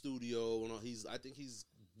out the studio and all. I think he's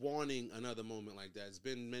wanting another moment like that. It's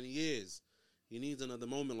been many years. He needs another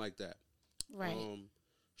moment like that. Right.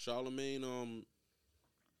 Charlamagne,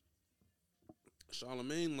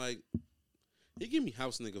 like, he give me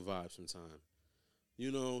house nigga vibes sometimes.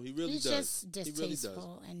 You know, he really He's does. Just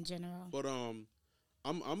distasteful in general. But I'm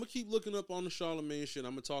gonna keep looking up on the Charlamagne shit.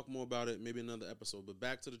 I'm gonna talk more about it maybe another episode. But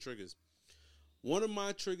back to the triggers. One of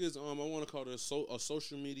my triggers, I want to call it a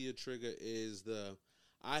social media trigger, is the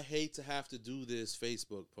I hate to have to do this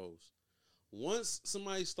Facebook post. Once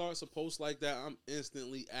somebody starts a post like that, I'm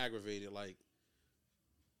instantly aggravated. Like,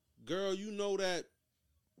 girl, you know that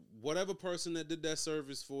whatever person that did that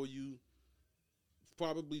service for you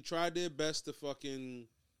probably tried their best to fucking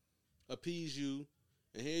appease you.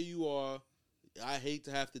 And here you are. I hate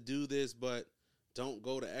to have to do this, but don't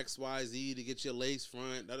go to XYZ to get your lace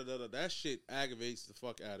front. That shit aggravates the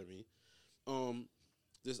fuck out of me.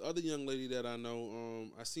 This other young lady that I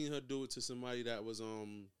know, I seen her do it to somebody that was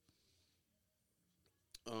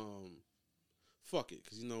fuck it,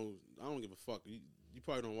 because, you know, I don't give a fuck. You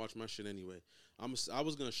probably don't watch my shit anyway. I was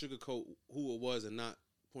going to sugarcoat who it was and not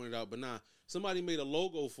point it out, but nah, somebody made a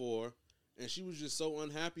logo for her, and she was just so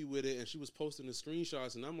unhappy with it, and she was posting the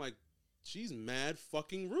screenshots, and I'm like, she's mad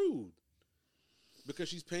fucking rude. Because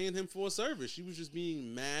she's paying him for a service. She was just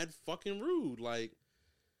being mad fucking rude. Like,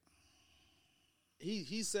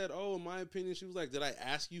 he said, oh, in my opinion, she was like, did I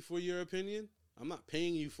ask you for your opinion? I'm not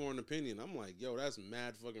paying you for an opinion. I'm like, yo, that's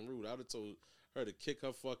mad fucking rude. I would have told her to kick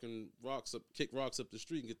rocks up the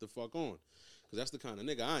street and get the fuck on. Because that's the kind of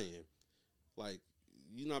nigga I am. Like,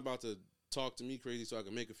 you're not about to talk to me crazy so I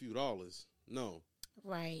can make a few dollars. No.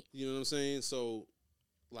 Right. You know what I'm saying? So,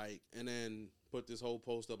 like, and then put this whole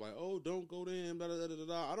post up like, oh, don't go to him, da da da da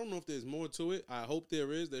da. I don't know if there's more to it. I hope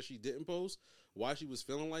there is, that she didn't post why she was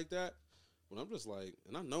feeling like that. But I'm just like,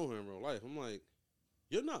 and I know her in real life. I'm like,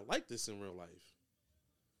 you're not like this in real life.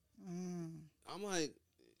 I'm like,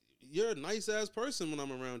 you're a nice ass person when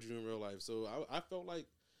I'm around you in real life. So I felt like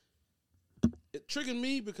it triggered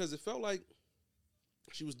me because it felt like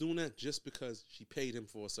she was doing that just because she paid him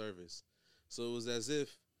for a service. So it was as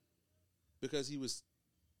if because he was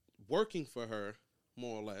working for her,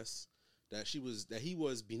 more or less, that he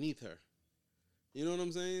was beneath her. You know what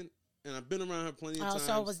I'm saying? And I've been around her plenty of times.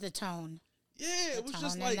 Also, it was the tone. Yeah, it was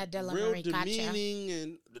just like real demeaning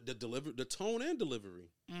and the tone and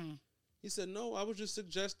delivery. He said, no, I was just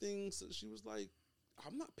suggesting. So she was like,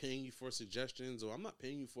 I'm not paying you for suggestions, or I'm not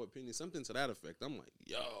paying you for opinions, something to that effect. I'm like,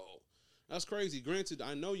 yo, that's crazy. Granted,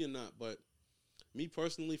 I know you're not, but me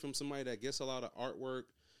personally, from somebody that gets a lot of artwork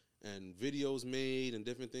and videos made and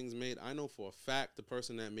different things made, I know for a fact the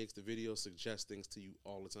person that makes the video suggests things to you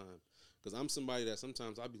all the time. Because I'm somebody that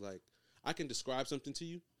sometimes I'll be like, I can describe something to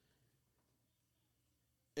you,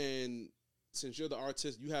 and since you're the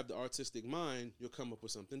artist, you have the artistic mind, you'll come up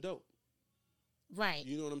with something dope. Right.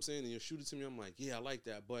 You know what I'm saying? And you'll shoot it to me, I'm like, yeah, I like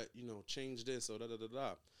that, but, you know, change this or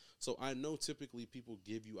da-da-da-da. So I know typically people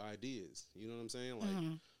give you ideas. You know what I'm saying?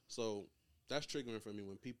 Like, so that's triggering for me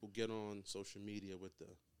when people get on social media with the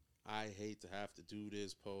I hate to have to do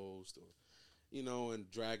this post, or, you know, and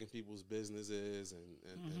dragging people's businesses and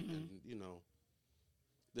you know,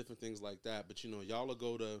 different things like that. But, you know, y'all will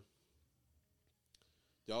go to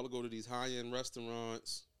these high-end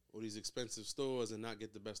restaurants or these expensive stores and not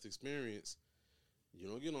get the best experience. You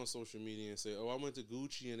don't get on social media and say, oh, I went to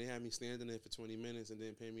Gucci and they had me standing there for 20 minutes and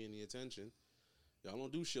didn't pay me any attention. Y'all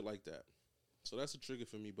don't do shit like that. So that's a trigger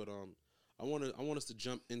for me. But I want us to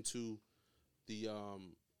jump into the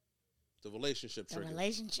relationship trigger. The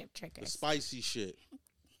relationship trigger. The spicy shit.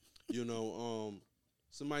 You know,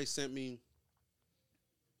 somebody sent me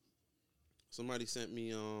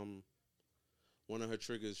one of her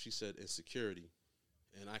triggers. She said insecurity,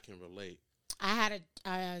 and I can relate. I had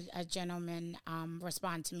a gentleman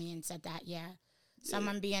respond to me and said that,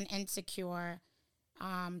 someone being insecure,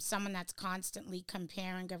 someone that's constantly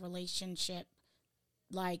comparing a relationship,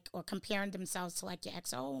 like, or comparing themselves to, like, your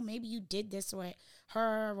ex. Oh, maybe you did this with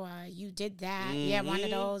her, or you did that. Yeah, one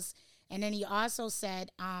of those. And then he also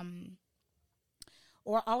said,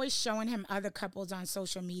 or always showing him other couples on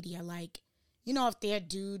social media, like, you know, if their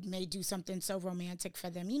dude may do something so romantic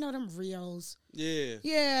for them, you know, them reels. Yeah.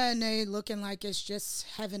 Yeah, and they looking like it's just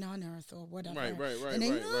heaven on earth or whatever. Right. And they,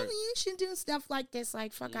 you should do stuff like this,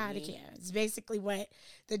 like, fuck out of here. It's basically what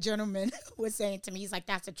the gentleman was saying to me. He's like,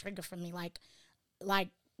 that's a trigger for me. Like,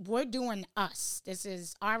 we're doing us. This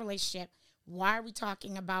is our relationship. Why are we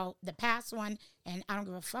talking about the past one? And I don't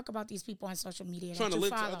give a fuck about these people on social media. Trying to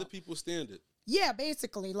live to other people's standard. Yeah,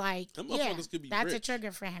 basically, like, could be that's rich. A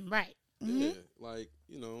trigger for him, right? Yeah, like,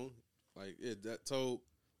 you know, like that. So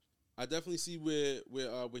I definitely see where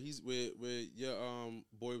your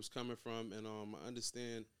boy was coming from, and I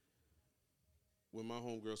understand where my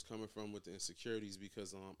homegirl's coming from with the insecurities,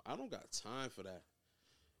 because I don't got time for that,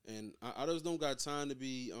 and I just don't got time to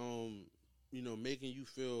be you know, making you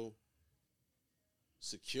feel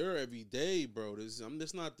secure every day, bro. I'm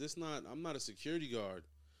not a security guard.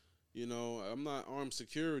 You know, I'm not armed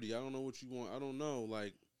security. I don't know what you want. I don't know,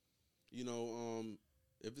 like. You know,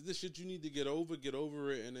 if it's this shit you need to get over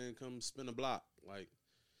it, and then come spin a block. Like,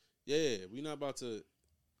 yeah, we not about to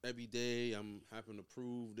every day I'm having to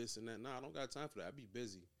prove this and that. Nah, I don't got time for that. I be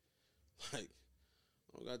busy. Like,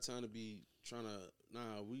 I don't got time to be trying to.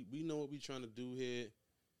 Nah, we know what we trying to do here,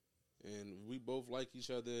 and we both like each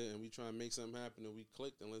other, and we try and make something happen, and we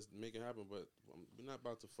clicked, and let's make it happen. But we're not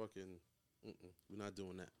about to fucking. We're not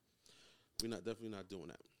doing that. Definitely not doing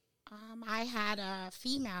that. I had a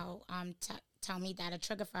female tell me that a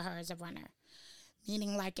trigger for her is a runner,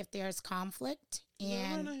 meaning like if there's conflict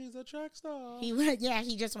and he's a track star.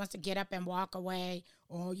 He just wants to get up and walk away,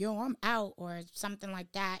 or I'm out, or something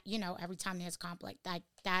like that. You know, every time there's conflict, like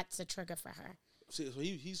that's a trigger for her. See, so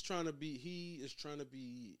he is trying to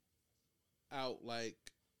be out, like,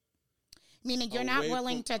 meaning you're not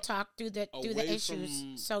willing to talk through the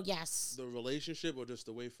issues. So yes, the relationship, or just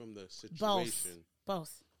away from the situation.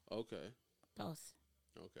 Both. Okay. Both.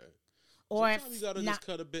 Okay. Or sometimes you gotta just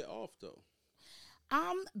cut a bit off, though.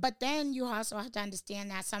 But then you also have to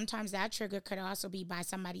understand that sometimes that trigger could also be by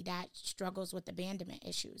somebody that struggles with abandonment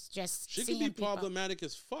issues. She can be problematic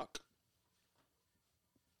as fuck.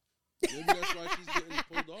 Maybe that's why she's getting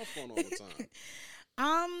pulled off on all the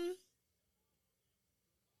time.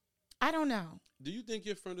 I don't know. Do you think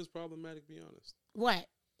your friend is problematic? Be honest. What?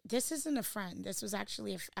 This isn't a friend. This was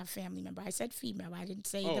actually a family member. I said female. I didn't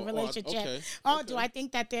say the relationship. Okay. Do I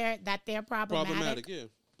think that they're problematic? Problematic, yeah.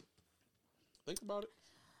 Think about it.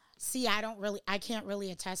 See, I can't really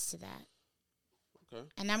attest to that. Okay.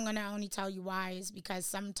 And I'm going to only tell you why is because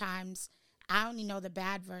sometimes I only know the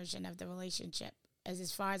bad version of the relationship.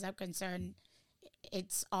 As far as I'm concerned,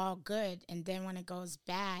 it's all good. And then when it goes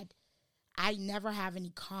bad, I never have any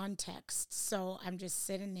context. So I'm just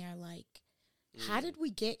sitting there like, how did we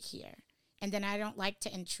get here? And then I don't like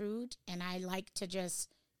to intrude, and I like to just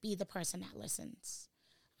be the person that listens.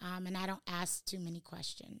 And I don't ask too many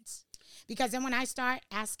questions. Because then when I start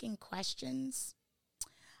asking questions,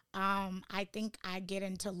 I think I get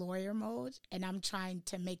into lawyer mode, and I'm trying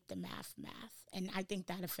to make the math. And I think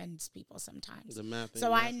that offends people sometimes. The math.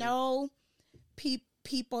 So I know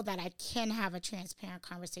people that I can have a transparent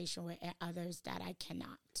conversation with, and others that I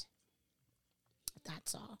cannot.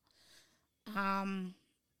 That's all. I'm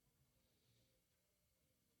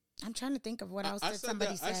trying to think of what else did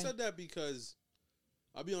somebody say. I said that because,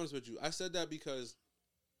 I'll be honest with you. I said that because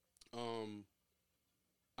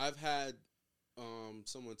I've had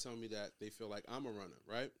someone tell me that they feel like I'm a runner,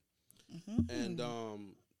 right? Mm-hmm. And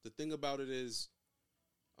the thing about it is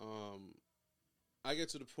I get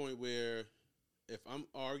to the point where if I'm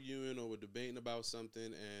arguing or we're debating about something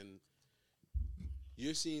and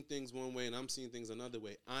you're seeing things one way and I'm seeing things another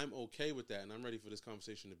way, I'm okay with that, and I'm ready for this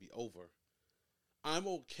conversation to be over. I'm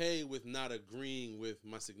okay with not agreeing with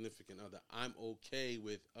my significant other. I'm okay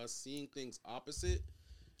with us seeing things opposite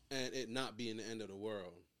and it not being the end of the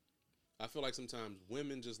world. I feel like sometimes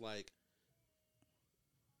women just like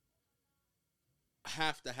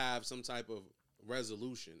have to have some type of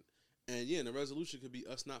resolution. And yeah, and the resolution could be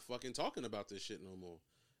us not fucking talking about this shit no more.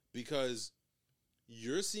 Because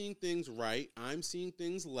you're seeing things right, I'm seeing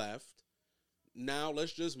things left. Now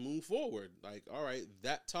let's just move forward. Like, all right,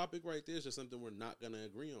 that topic right there is just something we're not going to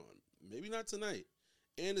agree on. Maybe not tonight.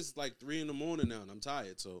 And it's like 3 a.m. now and I'm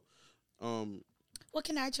tired. So, well,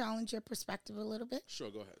 can I challenge your perspective a little bit? Sure,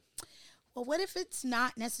 go ahead. Well, what if it's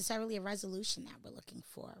not necessarily a resolution that we're looking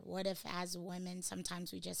for? What if as women,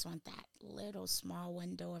 sometimes we just want that little small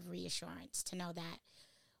window of reassurance to know that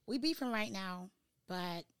we beefing right now,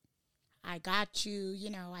 but I got you, you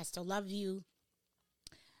know, I still love you.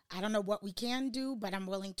 I don't know what we can do, but I'm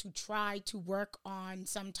willing to try to work on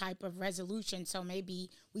some type of resolution so maybe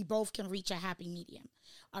we both can reach a happy medium.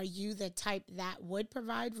 Are you the type that would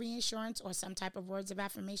provide reassurance or some type of words of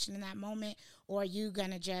affirmation in that moment? Or are you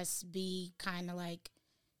going to just be kind of like,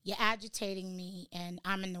 you're agitating me and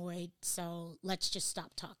I'm annoyed, so let's just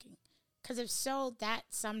stop talking? Because if so, that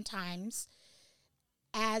sometimes,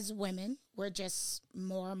 as women, we're just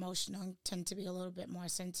more emotional and tend to be a little bit more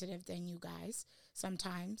sensitive than you guys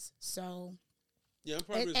sometimes. So yeah, I'm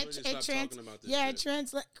probably ready to stop talking about this. Yeah, shit. it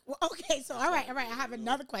translates. Well, okay, so all right. I have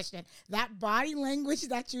another question. That body language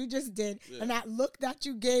that you just did, and that look that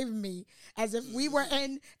you gave me, as if we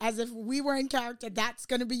were in character, that's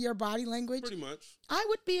gonna be your body language. Pretty much. I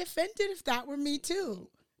would be offended if that were me too.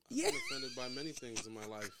 I've been offended by many things in my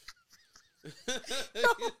life.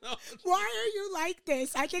 Why are you like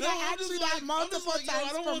this? I think I asked you that multiple times.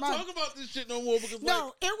 I don't want to talk about this shit no more because it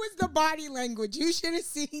was the body language. You should have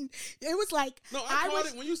seen. It was like I caught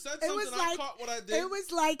it when you said something. I caught what I did. It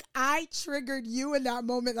was like I triggered you in that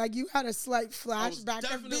moment. Like you had a slight flashback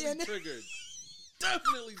of being triggered.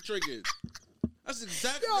 Definitely triggered. That's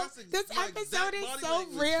exactly. This episode is so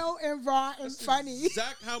real and raw and funny.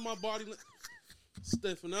 Exactly how my body.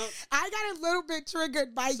 Stiffen up. I got a little bit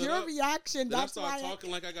triggered by your reaction. That's why I start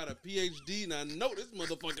talking like I got a PhD and I know this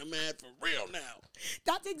motherfucker mad for real now.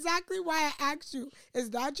 That's exactly why I asked you.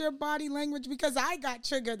 Is that your body language? Because I got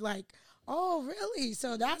triggered like, oh, really?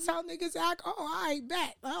 So that's how niggas act? Oh, I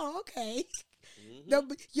bet. Oh, okay. Mm-hmm.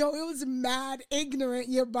 It was mad ignorant,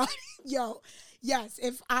 your body. Yes,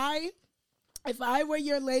 if I were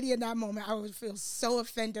your lady in that moment, I would feel so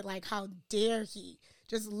offended. Like, how dare he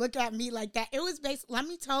just look at me like that? It was let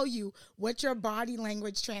me tell you what your body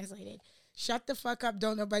language translated. Shut the fuck up.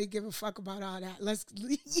 Don't nobody give a fuck about all that. Because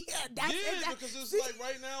it's like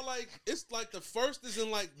right now, like, it's like the first is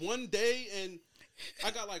in like one day and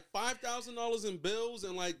I got like $5,000 in bills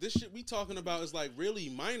and like this shit we talking about is like really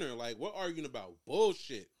minor. Like we're arguing about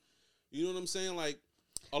bullshit. You know what I'm saying? Like,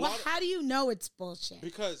 how do you know it's bullshit?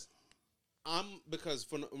 Because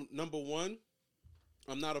for number one,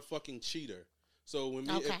 I'm not a fucking cheater. So when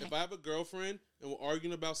if I have a girlfriend and we're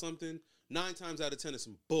arguing about something, 9 times out of 10 it's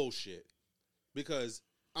some bullshit because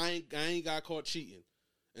I ain't got caught cheating,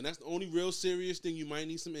 and that's the only real serious thing you might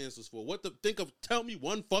need some answers for. Tell me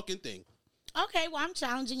one fucking thing. Okay, well, I'm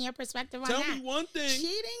challenging your perspective on that. Tell me one thing.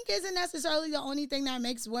 Cheating isn't necessarily the only thing that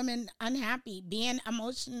makes women unhappy. Being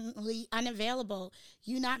emotionally unavailable,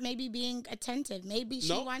 you not maybe being attentive. Maybe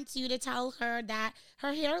she wants you to tell her that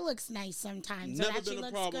her hair looks nice sometimes. Never or that been she a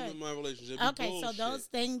looks problem good. in my relationship. Okay, so those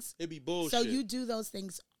things. It'd be bullshit. So you do those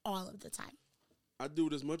things all of the time. I do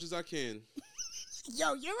it as much as I can.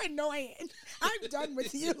 Yo, you're annoying. I'm done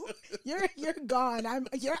with you. You're gone.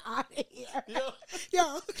 You're out of here. Yo,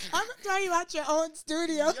 I'm gonna tell you about your own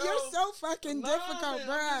studio. You're so fucking difficult,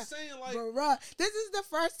 bruh. Bruh, this is the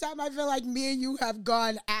first time I feel like me and you have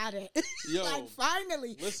gone at it. Like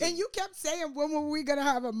finally. Listen. And you kept saying, when were we gonna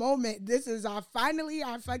have a moment? This is finally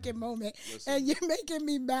our fucking moment. Listen. And you're making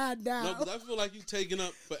me mad now. No, because I feel like you taking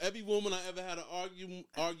up for every woman I ever had an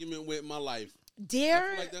argument with in my life.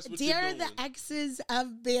 Dear the exes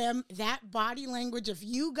of Bam, that body language, if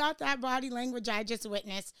you got that body language I just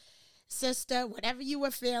witnessed, sister, whatever you were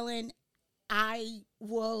feeling, I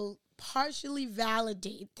will partially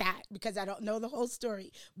validate that because I don't know the whole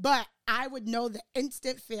story. But I would know the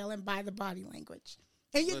instant feeling by the body language.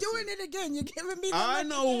 And you're doing it again. You're giving me the look I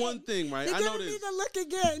know again. one thing, right? You're giving me the look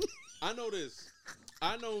again. I know this.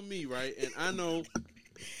 I know me, right? And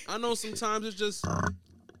I know sometimes it's just...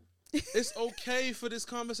 It's okay for this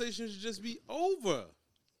conversation to just be over.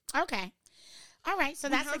 Okay. All right. So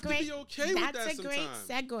that's a great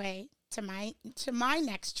segue to my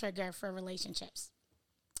next trigger for relationships.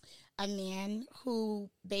 A man who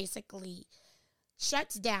basically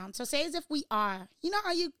shuts down. So say as if we are, you know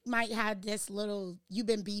how you might have this little, you've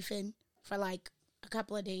been beefing for like a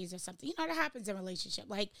couple of days or something. You know, that happens in a relationship.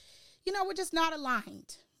 Like, you know, we're just not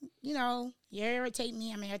aligned. You know, you irritate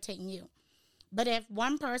me, I'm irritating you. But if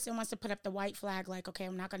one person wants to put up the white flag, like, okay,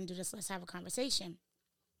 I'm not going to do this, let's have a conversation.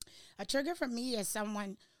 A trigger for me is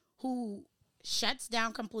someone who shuts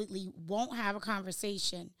down completely, won't have a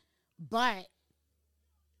conversation, but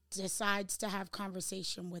decides to have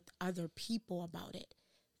conversation with other people about it.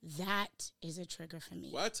 That is a trigger for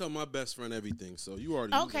me. Well, I tell my best friend everything, so you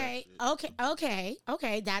already okay.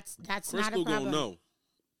 That's Crystal not a problem. Gonna know.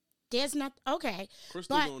 There's not okay.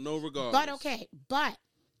 Crystal gonna know regardless. But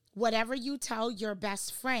whatever you tell your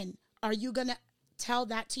best friend, are you going to tell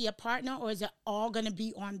that to your partner or is it all going to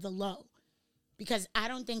be on the low? because I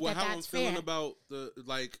don't think how that's I'm fair. feeling about the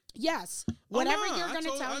like. Yes, whatever you're going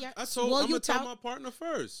to tell I'm gonna tell my partner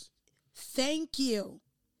first. Thank you.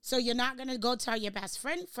 So you're not going to go tell your best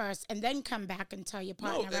friend first and then come back and tell your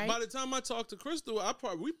partner, right? By the time I talk to Crystal,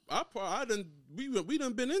 we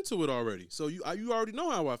done been into it already. So you already know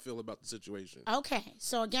how I feel about the situation. Okay.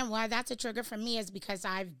 So again, why that's a trigger for me is because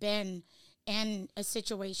I've been in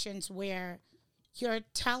situations where you're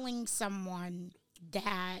telling someone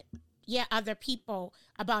that, other people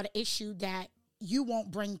about an issue that you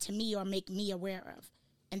won't bring to me or make me aware of.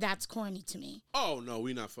 And that's corny to me. Oh, no,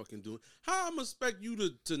 we not fucking doing. How I'm expect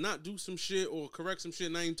you to not do some shit or correct some shit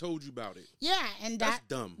and I ain't told you about it? Yeah, and that's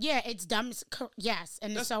dumb. Yeah, it's dumb. Yes,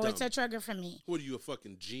 and that's so dumb. It's a trigger for me. What are you, a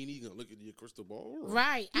fucking genie? You gonna look at your crystal ball?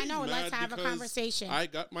 Right. I know. Let's have a conversation. I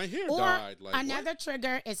got my hair dyed. Like, another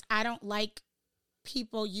trigger is I don't like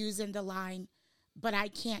people using the line, but I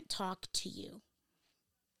can't talk to you.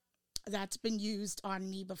 That's been used on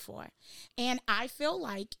me before. And I feel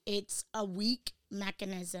like it's a weak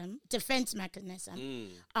defense mechanism.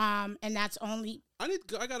 And that's only... I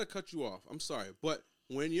gotta cut you off. I'm sorry. But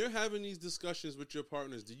when you're having these discussions with your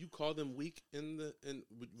partners, do you call them weak would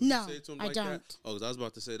no, you say it to them I like don't. That? Oh, 'cause I was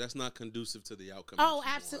about to say that's not conducive to the outcome. Oh,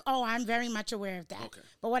 absolutely. Oh, I'm very much aware of that. Okay.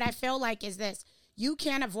 But what I feel like is this. You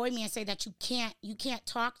can't avoid me and say that you can't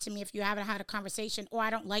talk to me if you haven't had a conversation, or I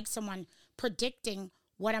don't like someone predicting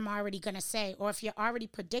what I'm already going to say, or if you're already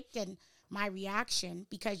predicting my reaction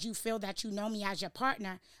because you feel that you know me as your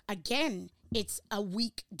partner. Again, it's a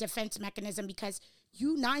weak defense mechanism because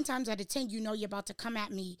you 9 times out of 10, you know you're about to come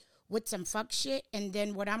at me with some fuck shit, and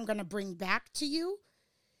then what I'm going to bring back to you,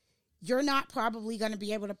 you're not probably going to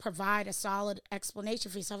be able to provide a solid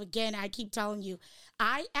explanation for yourself. Again, I keep telling you,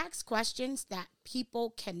 I ask questions that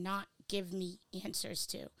people cannot give me answers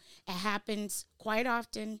to. It happens quite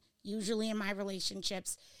often, usually in my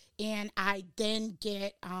relationships, and I then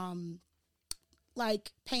get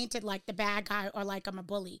painted like the bad guy or like I'm a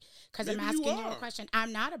bully because I'm asking you a question.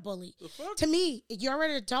 I'm not a bully. To me, you're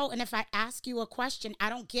an adult, and if I ask you a question, I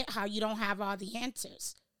don't get how you don't have all the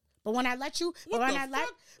answers. But when I let you, when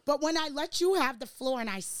I let you have the floor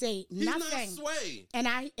and I say nothing, and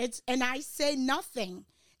I say nothing,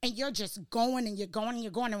 and you're just going and you're going and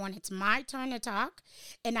you're going, and when it's my turn to talk,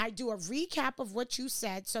 and I do a recap of what you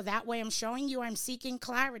said, so that way I'm showing you I'm seeking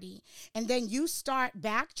clarity, and then you start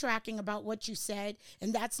backtracking about what you said,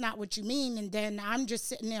 and that's not what you mean, and then I'm just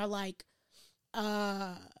sitting there like,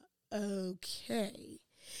 okay,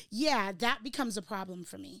 yeah, that becomes a problem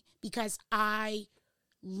for me because I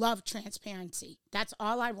love transparency. That's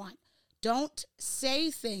all I want. Don't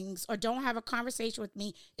say things or don't have a conversation with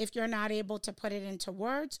me if you're not able to put it into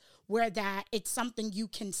words where that it's something you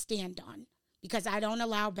can stand on, because I don't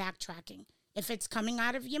allow backtracking. If it's coming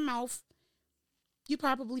out of your mouth, you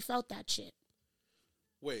probably felt that shit.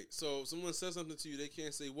 Wait, so if someone says something to you, they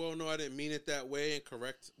can't say, well, no, I didn't mean it that way, and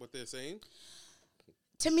correct what they're saying?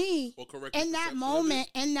 To me, in that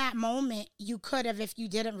moment, you could have if you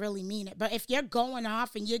didn't really mean it. But if you're going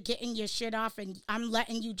off and you're getting your shit off and I'm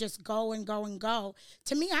letting you just go and go and go,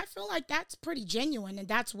 to me, I feel like that's pretty genuine and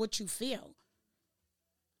that's what you feel.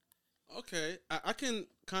 Okay, I can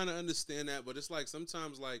kind of understand that, but it's like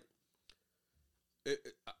sometimes like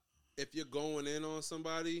if you're going in on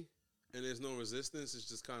somebody and there's no resistance, it's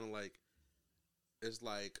just kind of like, it's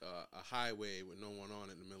like a highway with no one on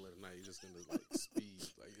it in the middle of the night. You're just gonna like speed,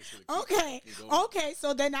 like it's gonna okay.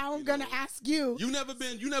 So then now I'm gonna ask you. You never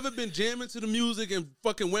been jamming to the music and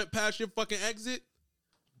fucking went past your fucking exit.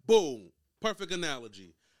 Boom, perfect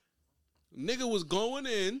analogy. Nigga was going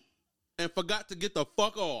in and forgot to get the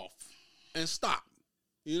fuck off and stop.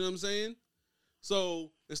 You know what I'm saying?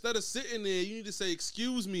 So instead of sitting there, you need to say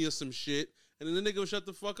excuse me or some shit. And then the nigga will shut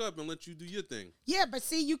the fuck up and let you do your thing. Yeah, but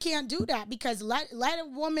see, you can't do that because let a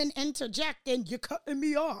woman interject and you're cutting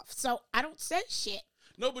me off. So I don't say shit.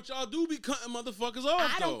 No, but y'all do be cutting motherfuckers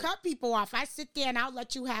off, I don't cut people off. I sit there and I'll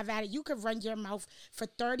let you have at it. You could run your mouth for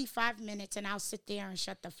 35 minutes and I'll sit there and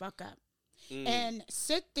shut the fuck up. And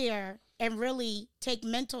sit there and really take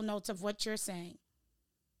mental notes of what you're saying.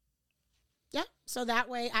 Yeah, so that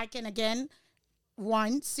way I can, again,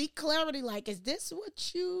 one, seek clarity. Like, is this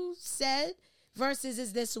what you said? Versus,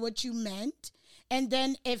 is this what you meant? And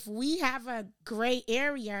then if we have a gray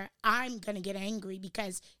area, I'm going to get angry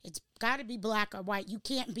because it's got to be black or white. You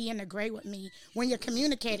can't be in the gray with me when you're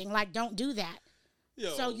communicating. Like, don't do that.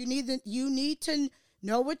 Yo. So you need to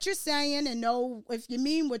know what you're saying and know if you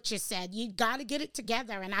mean what you said. You got to get it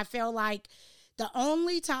together. And I feel like the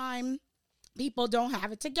only time people don't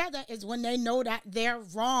have it together is when they know that they're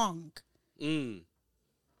wrong. Do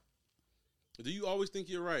you always think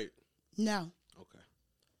you're right? No. Okay.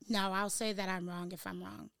 No, I'll say that I'm wrong if I'm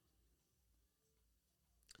wrong.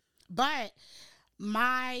 But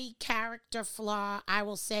my character flaw, I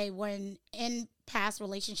will say, when in past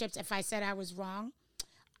relationships, if I said I was wrong,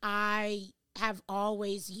 I have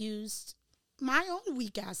always used my own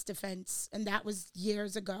weak ass defense. And that was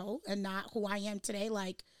years ago and not who I am today.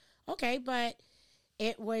 Like, okay, but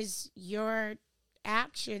it was your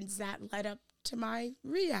actions that led up to my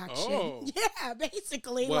reaction. Oh. Yeah,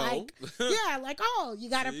 basically. Well. You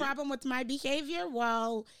got a problem with my behavior?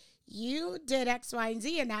 Well, you did X, Y, and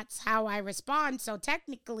Z, and that's how I respond. So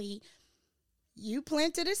technically, you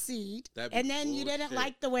planted a seed, and then you didn't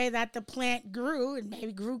like the way that the plant grew, and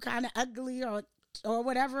maybe grew kind of ugly or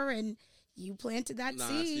whatever, and you planted that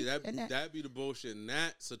seed. See, that'd be the bullshit, and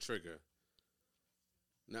that's a trigger.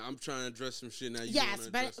 Now, I'm trying to address some shit. Now, yes,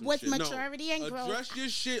 but with maturity and growth. Address your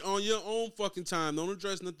shit on your own fucking time. Don't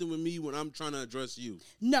address nothing with me when I'm trying to address you.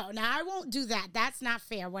 No, I won't do that. That's not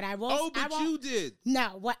fair. What I will... Oh, but you did.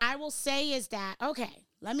 No, what I will say is that, okay,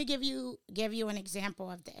 let me give you an example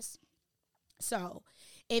of this. So,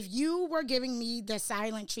 if you were giving me the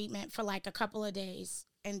silent treatment for like a couple of days,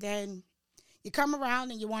 and then you come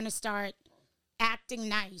around and you want to start acting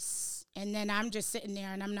nice, and then I'm just sitting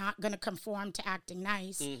there and I'm not going to conform to acting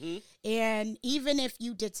nice. Mm-hmm. And even if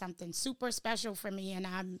you did something super special for me and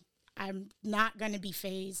I'm not going to be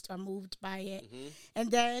fazed or moved by it. Mm-hmm.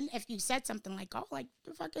 And then if you said something like, oh, like,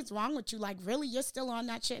 the fuck is wrong with you? Like, really, you're still on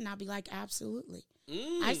that shit? And I'll be like, absolutely.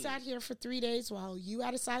 I sat here for 3 days while you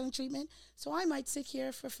had a silent treatment, so I might sit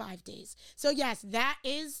here for 5 days. So, yes, that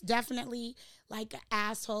is definitely like an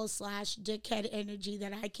asshole / dickhead energy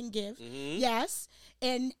that I can give. Mm-hmm. Yes.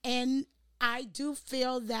 And I do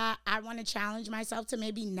feel that I want to challenge myself to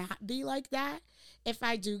maybe not be like that if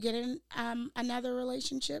I do get in another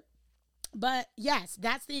relationship. But, yes,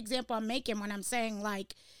 that's the example I'm making when I'm saying,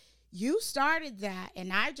 like, you started that,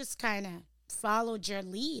 and I just kind of followed your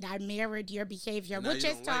lead. I mirrored your behavior, which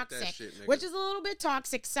is toxic, like shit, which is a little bit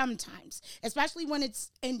toxic sometimes, especially when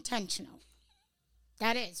it's intentional.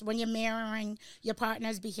 That is, when you're mirroring your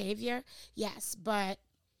partner's behavior, yes. But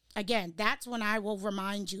again, that's when I will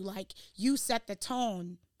remind you, like, you set the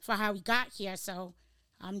tone for how we got here, so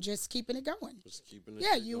I'm just keeping it going. Just keeping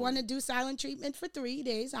it you want to do silent treatment for 3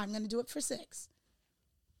 days, I'm going to do it for 6.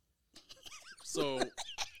 So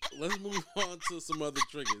let's move on to some other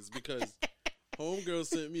triggers, because homegirl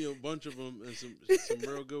sent me a bunch of them and some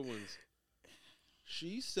real good ones.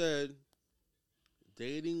 She said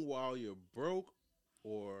dating while you're broke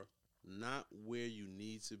or not where you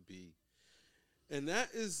need to be. And that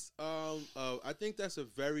is, I think that's a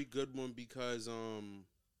very good one, because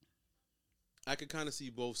I could kind of see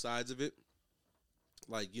both sides of it.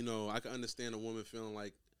 Like, I can understand a woman feeling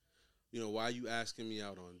like, why are you asking me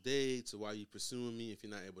out on dates, or why are you pursuing me if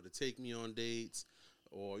you're not able to take me on dates,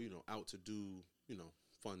 or, out to do,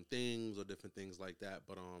 fun things or different things like that.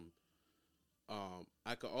 But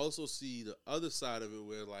I could also see the other side of it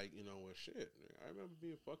where, like, where shit, I remember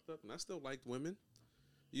being fucked up and I still liked women.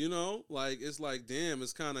 Like, it's like, damn,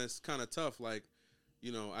 it's kind of tough. Like,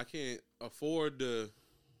 I can't afford the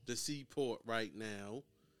seaport right now,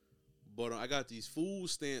 but I got these food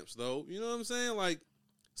stamps though. You know what I'm saying? Like,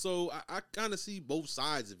 so I kind of see both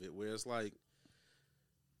sides of it, where it's like,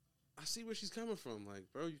 I see where she's coming from. Like,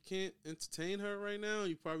 bro, you can't entertain her right now.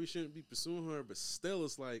 You probably shouldn't be pursuing her, but still,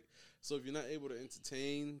 it's like, so if you're not able to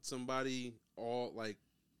entertain somebody, all like,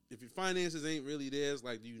 if your finances ain't really there, it's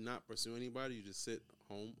like, do you not pursue anybody? You just sit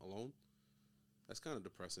home alone? That's kind of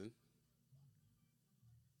depressing.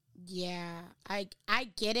 Yeah, I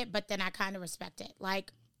get it, but then I kind of respect it.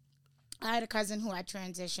 Like, I had a cousin who had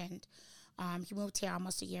transitioned. He moved here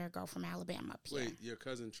almost a year ago from Alabama. Wait, your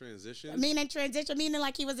cousin transitioned? Meaning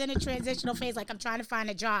like he was in a transitional phase. Like, I'm trying to find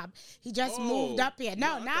a job. He just moved up here.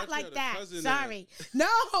 No, not like that. Sorry. No.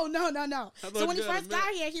 So when he first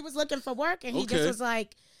got here, he was looking for work, and he just was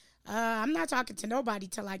like, I'm not talking to nobody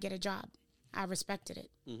till I get a job. I respected it.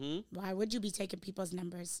 Mm-hmm. Why would you be taking people's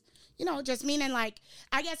numbers? Just meaning like,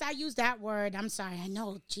 I guess I use that word. I'm sorry. I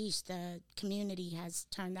know, geez, the community has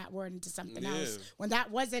turned that word into something else when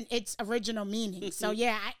that wasn't its original meaning. So,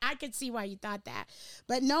 yeah, I could see why you thought that.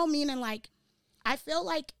 But no, meaning like, I feel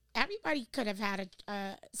like everybody could have had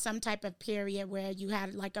some type of period where you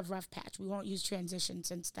had like a rough patch. We won't use transition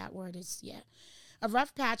since that word is, a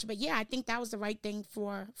rough patch. But, yeah, I think that was the right thing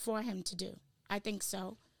for him to do. I think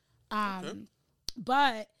so.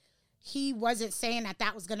 But he wasn't saying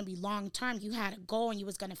that was going to be long term. You had a goal and you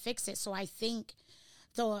was going to fix it. So I think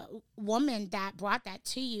the woman that brought that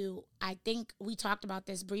to you, I think we talked about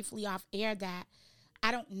this briefly off air, that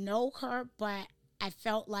I don't know her, but I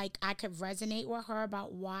felt like I could resonate with her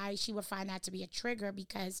about why she would find that to be a trigger,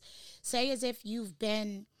 because say as if you've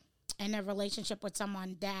been in a relationship with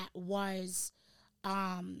someone that was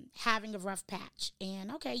having a rough patch,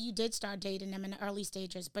 and okay, you did start dating them in the early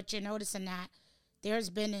stages, but you're noticing that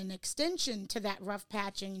there's been an extension to that rough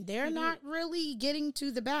patch and they're not really getting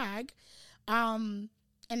to the bag in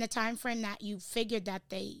the time frame that you figured that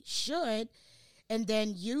they should, and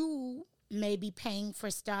then you may be paying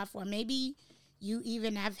for stuff, or maybe you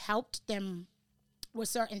even have helped them with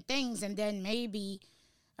certain things, and then maybe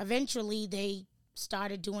eventually they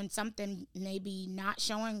started doing something, maybe not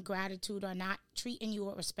showing gratitude or not treating you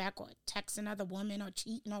with respect, or texting another woman or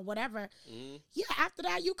cheating or whatever. Yeah, after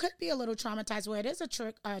that, you could be a little traumatized, where it is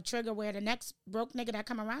a trigger where the next broke nigga that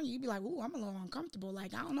come around you, you be like, ooh, I'm a little uncomfortable.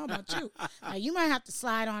 Like, I don't know about you. You might have to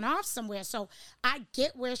slide on off somewhere. So I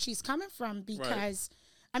get where she's coming from, because,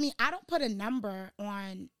 I mean, I don't put a number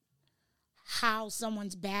on how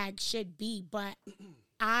someone's bag should be, but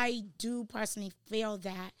I do personally feel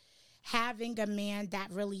that having a man that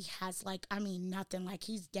really has, like, I mean, nothing, like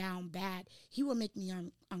he's down bad, he would make me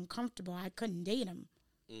uncomfortable. I couldn't date him.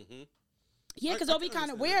 Yeah, because it'll be kind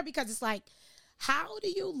of weird, because it's like, how do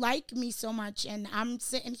you like me so much and I'm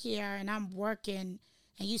sitting here and I'm working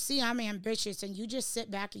and you see I'm ambitious and you just sit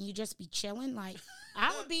back and you just be chilling? Like,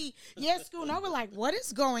 I would be, scooting over like, what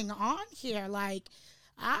is going on here? Like,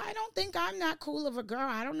 I don't think I'm that cool of a girl.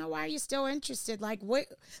 I don't know why you're still interested. Like, what?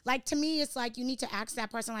 Like, to me, it's like you need to ask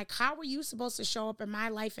that person, like, how are you supposed to show up in my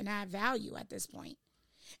life and add value at this point?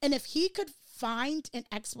 And if he could find an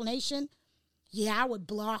explanation, yeah, I would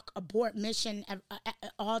block, abort mission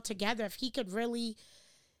altogether. If he could really,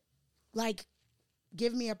 like,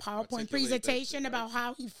 give me a PowerPoint presentation about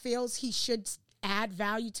how he feels he should add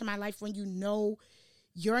value to my life, when you know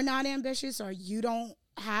you're not ambitious, or you don't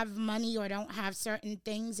have money, or don't have certain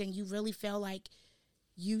things, and you really feel like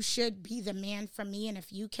you should be the man for me, and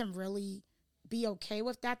if you can really be okay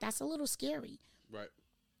with that, that's a little scary. Right.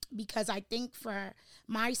 Because I think for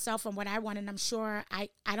myself and what I want, and I'm sure I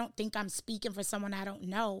don't think I'm speaking for someone I don't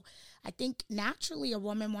know, I think naturally a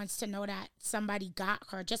woman wants to know that somebody got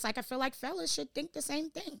her, just like I feel like fellas should think the same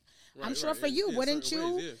thing. Right, I'm sure for you, wouldn't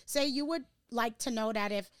you say you would like to know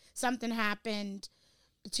that if something happened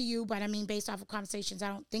to you, but I mean, based off of conversations, I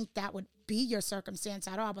don't think that would be your circumstance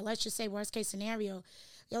at all. But let's just say worst case scenario,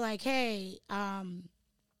 you're like, hey,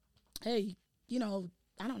 you know,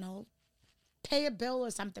 I don't know, pay a bill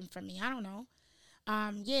or something for me. I don't know.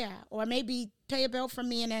 Yeah. Or maybe pay a bill for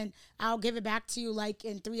me and then I'll give it back to you like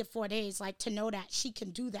in 3 or 4 days, like to know that she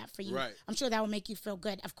can do that for you. Right. I'm sure that would make you feel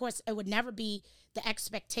good. Of course, it would never be the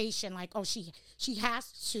expectation like, oh, she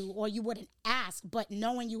has to, or you wouldn't ask, but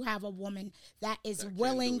knowing you have a woman that is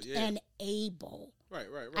willing and able. Right.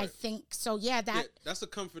 I think so. Yeah. That's a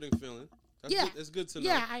comforting feeling. Good. It's good to know.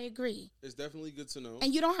 Yeah, I agree. It's definitely good to know.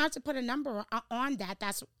 And you don't have to put a number on that.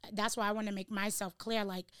 That's why I want to make myself clear.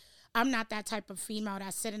 Like, I'm not that type of female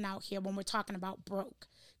that's sitting out here when we're talking about broke.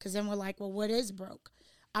 Because then we're like, well, what is broke?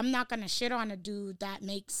 I'm not going to shit on a dude that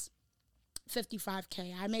makes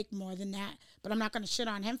 $55K. I make more than that. But I'm not going to shit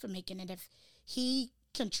on him for making it. If he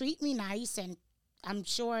can treat me nice, and I'm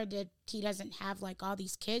sure that he doesn't have like all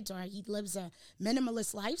these kids, or he lives a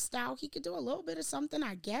minimalist lifestyle, he could do a little bit of something,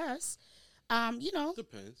 I guess. You know,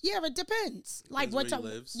 depends. Yeah, it depends. Like where he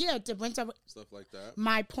lives. Yeah, depends on stuff like that.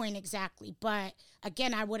 My point exactly. But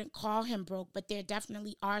again, I wouldn't call him broke. But there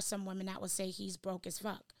definitely are some women that would say he's broke as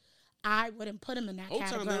fuck. I wouldn't put him in that category.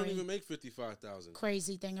 Whole time they don't even make $55,000.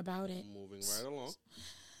 Crazy thing about it. Moving right along.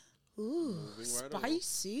 Ooh,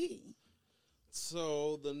 spicy.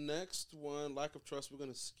 So the next one, lack of trust, we're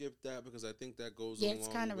gonna skip that because I think that goes along it's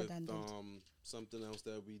kind of with redundant. Something else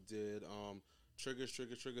that we did.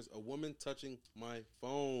 Triggers. A woman touching my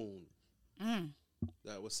phone.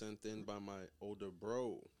 That was sent in by my older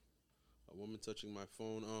bro. A woman touching my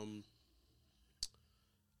phone.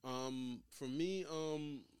 For me,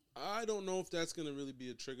 I don't know if that's gonna really be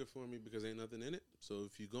a trigger for me because ain't nothing in it. So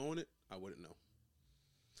if you go on it, I wouldn't know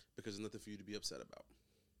because there's nothing for you to be upset about.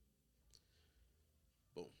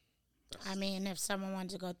 Boom. I mean, if someone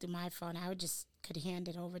wanted to go through my phone, I could hand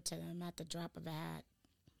it over to them at the drop of a hat.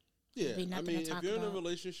 Yeah, I mean, if you're in a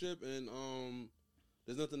relationship and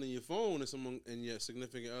there's nothing in your phone and your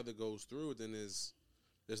significant other goes through it, then there's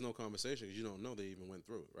no conversation because you don't know they even went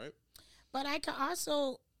through it, right? But I could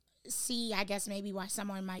also see, I guess, maybe why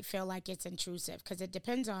someone might feel like it's intrusive because it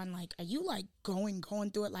depends on, like, are you, like, going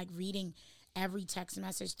through it, like, reading every text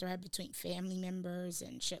message thread between family members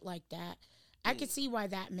and shit like that? I could see why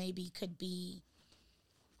that maybe could be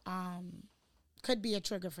a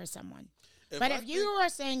trigger for someone. If you are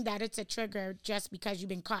saying that it's a trigger just because you've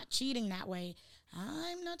been caught cheating that way,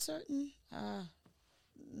 I'm not certain. I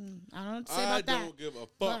don't know what to say about that. I don't give a fuck.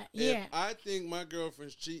 But, yeah. If I think my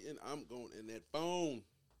girlfriend's cheating, I'm going in that phone.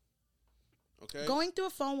 Okay? Going through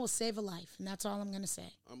a phone will save a life, and that's all I'm going to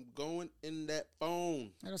say. I'm going in that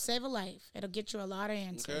phone. It'll save a life. It'll get you a lot of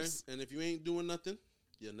answers. Okay? And if you ain't doing nothing,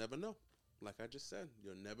 you'll never know. Like I just said,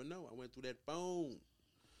 you'll never know. I went through that phone.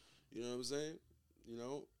 You know what I'm saying? You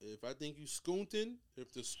know, if I think you scoonting,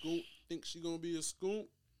 if the scoont thinks she going to be a scoont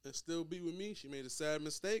and still be with me, she made a sad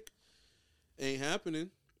mistake. Ain't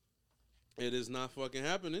happening. It is not fucking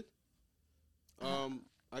happening.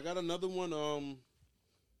 I got another one.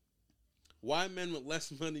 Why men with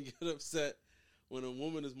less money get upset when a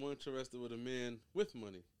woman is more interested with a man with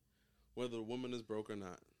money, whether the woman is broke or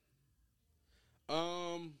not.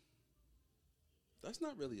 That's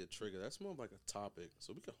not really a trigger. That's more of like a topic.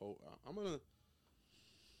 So we could hold. I'm gonna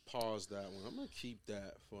pause that one. I'm gonna keep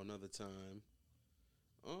that for another time.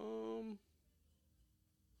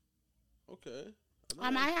 Okay.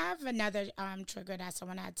 I have another trigger that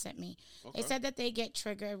someone had sent me. Okay. They said that they get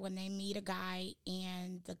triggered when they meet a guy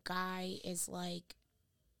and the guy is like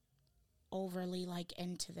overly like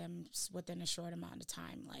into them within a short amount of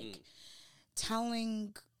time, like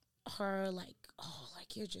telling her like, oh,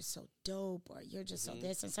 like you're just so dope or you're just so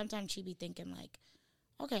this, and sometimes she be thinking like,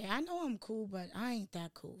 okay, I know I'm cool, but I ain't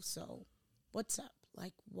that cool, so what's up?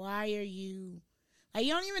 Like, why are you... Like,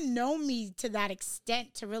 you don't even know me to that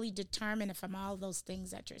extent to really determine if I'm all those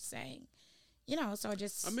things that you're saying. You know, so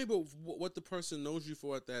just... I mean, but what the person knows you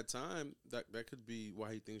for at that time, that could be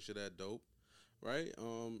why he thinks you're that dope, right?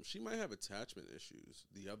 She might have attachment issues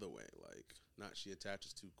the other way. Like, not she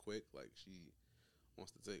attaches too quick. Like, she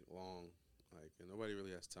wants to take long. Like, and nobody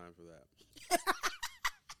really has time for that.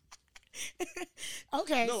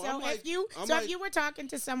 Okay, no, so if you were talking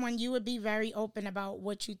to someone, you would be very open about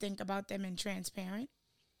what you think about them and transparent?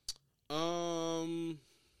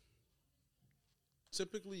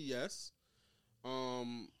 Typically, yes.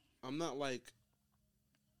 I'm not like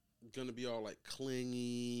gonna be all like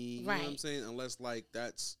clingy, right. You know what I'm saying? Unless like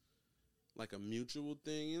that's like a mutual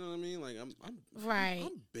thing, you know what I mean? Like I'm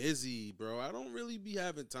busy, bro. I don't really be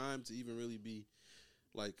having time to even really be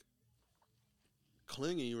like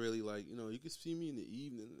clingy, really. Like, you know, you can see me in the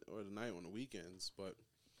evening or the night on the weekends, but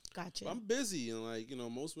gotcha. I'm busy, and like, you know,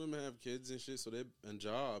 most women have kids and shit, so and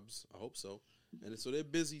jobs. I hope so, and so they're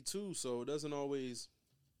busy too. So it doesn't always,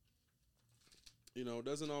 you know,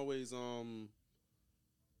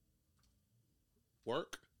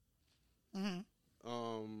 work.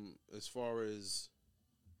 As far as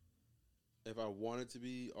if I wanted to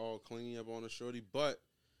be all clingy up on a shorty, but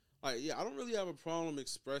I don't really have a problem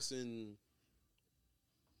expressing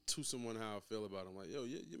to someone how I feel about them. Like, yo,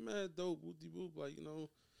 you're mad dope, whoop-de-whoop. Like, you know,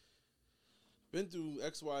 been through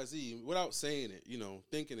XYZ without saying it, you know,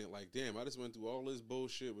 thinking it like, damn, I just went through all this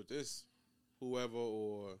bullshit with this whoever,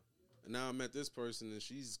 or now I met this person and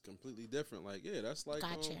she's completely different. Like, yeah, that's like,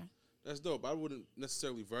 gotcha. That's dope. I wouldn't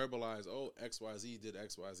necessarily verbalize, oh, XYZ did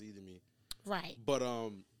XYZ to me. Right. But,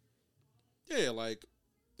 yeah, like,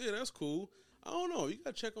 yeah, that's cool. I don't know. You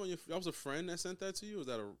got to check on that was a friend that sent that to you, or was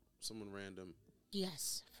that someone random?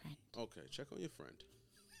 Yes, friend. Okay, check on your friend.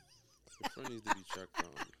 Your friend needs to be checked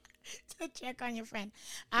on. So check on your friend.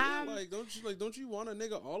 Yeah, don't you want a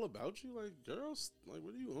nigga all about you? Like, girls, like,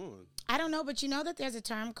 what are you on? I don't know, but you know that there's a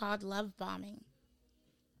term called love bombing.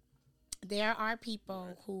 There are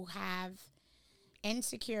people who have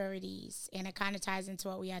insecurities, and it kind of ties into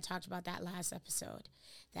what we had talked about that last episode,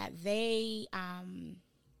 that they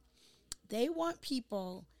want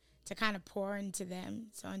people to kind of pour into them.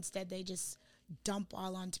 So instead they just dump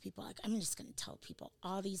all onto people. Like, I'm just going to tell people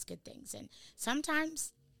all these good things. And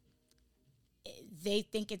sometimes they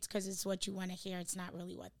think it's because it's what you want to hear. It's not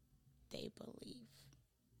really what they believe.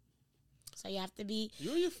 So you have to be...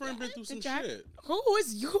 You and your friend been through some shit. Who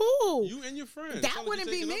is you? You and your friend. That wouldn't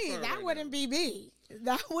be me. That wouldn't be me.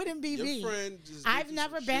 That wouldn't be me. Your friend just I've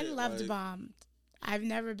never been loved bombed. I've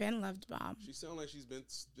never been loved bombed. She sounds like she's been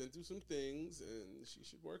through some things, and she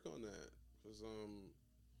should work on that. Because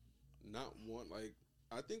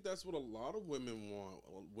I think that's what a lot of women want.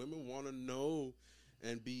 Women want to know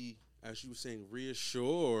and be, as you were saying,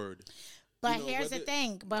 reassured. But here's the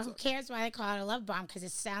thing. But who cares why they call it a love bomb? Because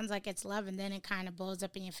it sounds like it's love, and then it kind of blows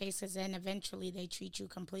up in your face, because then eventually they treat you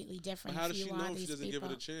completely different. But how does she know if she doesn't give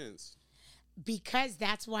it a chance? Because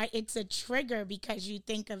that's why it's a trigger, because you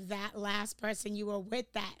think of that last person you were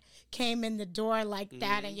with that came in the door like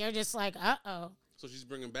that, and you're just like, uh-oh. So she's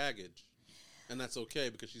bringing baggage. And that's okay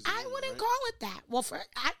because she's. I wouldn't call it that. Well,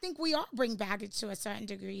 I think we all bring baggage to a certain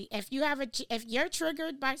degree. If you're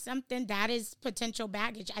triggered by something, that is potential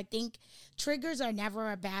baggage. I think triggers are never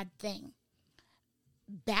a bad thing.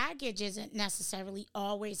 baggage isn't necessarily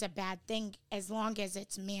always a bad thing as long as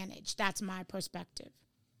it's managed. That's my perspective.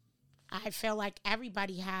 I feel like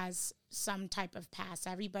everybody has some type of past.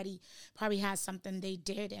 Everybody probably has something they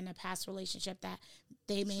did in a past relationship that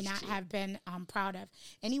they may not have been proud of.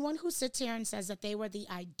 Anyone who sits here and says that they were the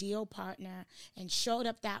ideal partner and showed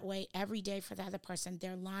up that way every day for the other person,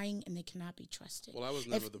 they're lying and they cannot be trusted. Well, I was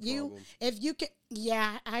never the problem. If you can,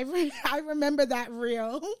 yeah, I remember that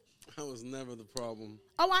reel. I was never the problem.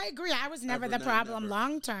 Oh, I agree. I was never the problem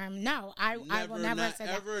long term. No, I will never say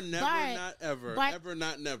that. Never, not ever. Ever,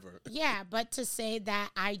 not never. Yeah, but to say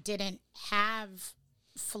that I didn't have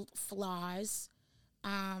flaws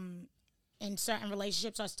in certain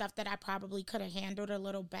relationships or stuff that I probably could have handled a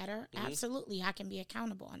little better, absolutely, I can be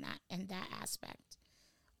accountable in that aspect.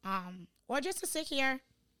 Or just to sit here.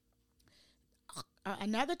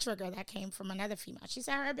 Another trigger that came from another female. She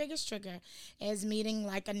said her biggest trigger is meeting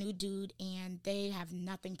like a new dude and they have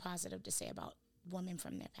nothing positive to say about women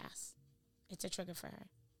from their past. It's a trigger for her.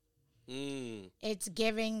 It's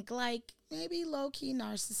giving like maybe low-key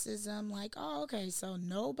narcissism. Like, oh, okay, so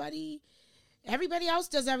everybody else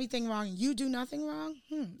does everything wrong and you do nothing wrong?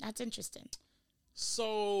 That's interesting.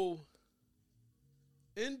 So,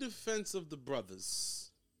 in defense of the brothers,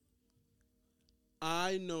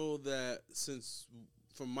 I know that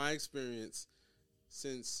from my experience,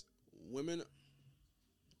 since women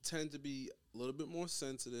tend to be a little bit more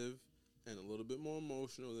sensitive and a little bit more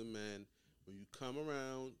emotional than men, when you come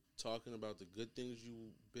around talking about the good things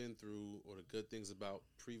you've been through or the good things about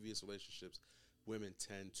previous relationships, women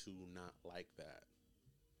tend to not like that.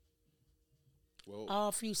 Well,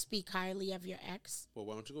 if you speak highly of your ex. Well,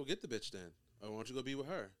 why don't you go get the bitch then? Or why don't you go be with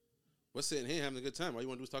her? We're sitting here having a good time. All you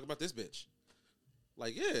want to do is talk about this bitch.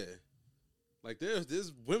 Like, yeah. Like,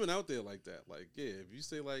 there's women out there like that. Like, yeah, if you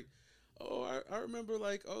say, like, oh, I remember,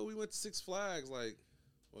 like, oh, we went to Six Flags. Like,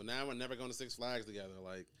 well, now we're never going to Six Flags together.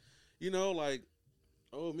 Like, you know, like,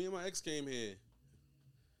 oh, me and my ex came here.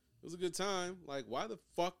 It was a good time. Like, why the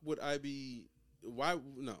fuck would I be,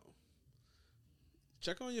 no.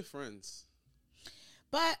 Check on your friends.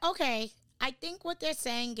 But, okay, I think what they're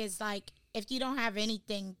saying is, like, if you don't have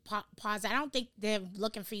anything positive, I don't think they're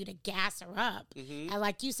looking for you to gas her up. And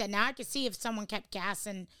like you said, now I could see if someone kept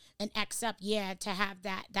gassing an ex up, to have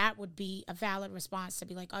that would be a valid response to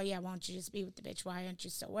be like, oh, yeah, why don't you just be with the bitch? Why aren't you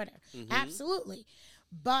still with her? Absolutely.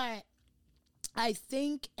 But I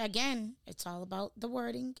think, again, it's all about the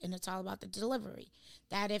wording and it's all about the delivery.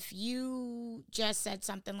 That if you just said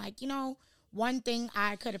something like, you know, one thing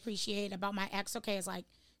I could appreciate about my ex, okay, is like,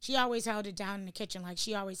 she always held it down in the kitchen. Like,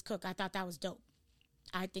 she always cooked. I thought that was dope.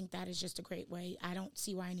 I think that is just a great way. I don't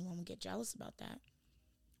see why anyone would get jealous about that.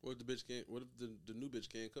 What if the new bitch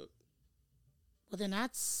can't cook? Well, then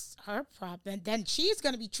that's her problem. Then she's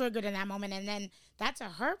going to be triggered in that moment, and then that's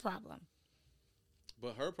her problem.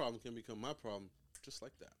 But her problem can become my problem, just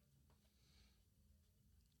like that.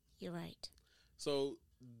 You're right. So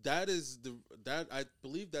I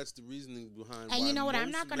believe that's the reasoning behind. And you know what?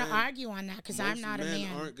 I'm not going to argue on that because I'm not a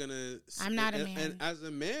man. I'm not a man. And as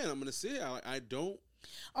a man, I'm going to say I don't.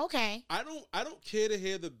 Okay. I don't care to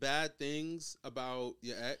hear the bad things about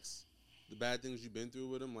your ex, the bad things you've been through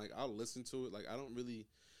with him. Like, I'll listen to it. Like, I don't really,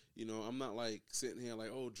 I'm not like sitting here like,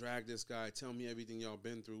 oh, drag this guy, tell me everything y'all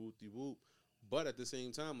been through, whoop-de-whoop. But at the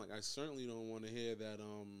same time, like, I certainly don't want to hear that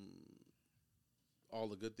all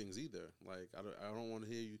the good things either. Like, I don't want to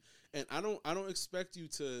hear you, and I don't expect you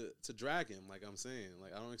to drag him. Like I'm saying,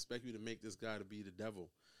 like, I don't expect you to make this guy to be the devil.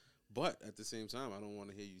 But at the same time, I don't want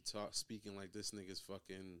to hear you speaking like this nigga's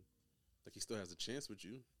fucking, like he still has a chance with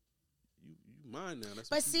you. You mine now.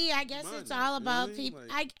 But see, I guess it's all about people.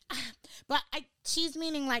 Like, she's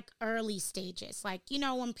meaning like early stages. Like,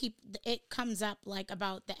 when it comes up like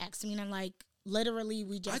about the ex, meaning like literally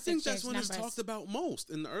we just. I think that's when it's talked about most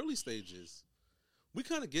in the early stages. We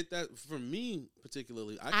kind of get that from me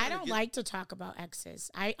particularly. I don't like to talk about exes.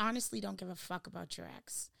 I honestly don't give a fuck about your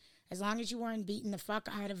ex. As long as you weren't beating the fuck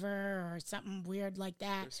out of her or something weird like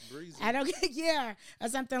that. I don't, or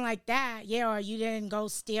something like that. Yeah, or you didn't go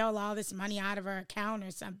steal all this money out of her account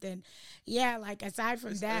or something. Yeah, like aside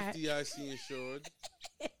from that. FDIC insured.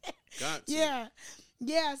 Got to. Yeah.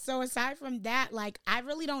 Yeah, so aside from that, like, I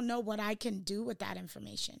really don't know what I can do with that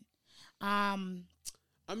information. I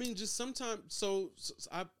mean, just sometimes. So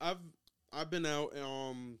I've been out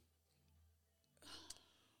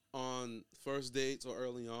on first dates or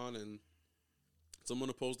early on, and someone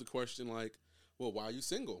will pose the question like, "Well, why are you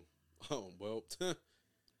single?" Oh, well, can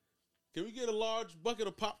we get a large bucket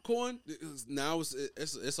of popcorn? Now it's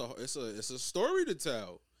a story to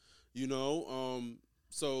tell,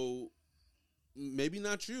 So maybe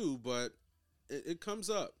not you, but it comes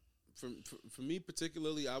up. For me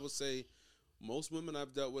particularly, I would say most women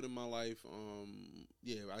I've dealt with in my life,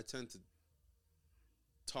 I tend to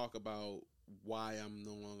talk about why I'm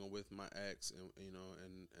no longer with my ex, and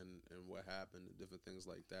and what happened, and different things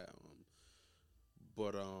like that.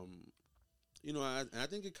 I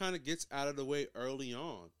think it kind of gets out of the way early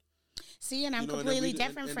on. See, and I'm completely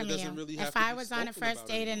different from you. Really if I was on a first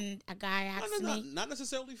date and a guy asked me, not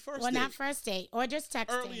necessarily first date. Well, not first date, or just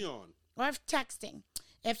texting. Early on. Or texting.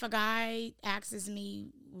 If a guy asks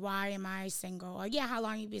me, why am I single? Or, how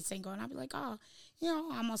long you been single? And I'll be like,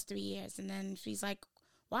 almost 3 years. And then if he's like,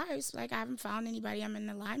 why? It's like, I haven't found anybody I'm in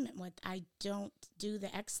alignment with. I don't do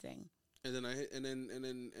the X thing. And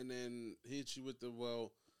then he hits you with the,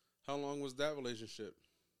 well, how long was that relationship?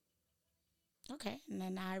 Okay. And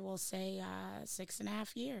then I will say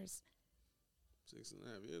 6.5 years.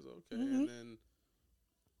 6.5 years, okay. Mm-hmm. And then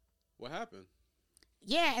what happened?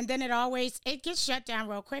 Yeah, and then it gets shut down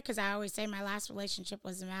real quick because I always say my last relationship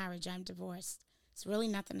was a marriage. I'm divorced. It's really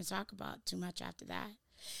nothing to talk about too much after that.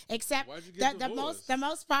 Except the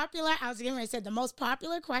most popular, I was getting ready to say, the most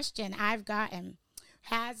popular question I've gotten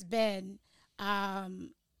has been,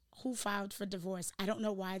 who filed for divorce? I don't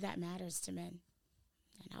know why that matters to men.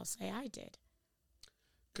 And I'll say I did.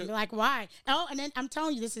 You're like, why? Oh, and then I'm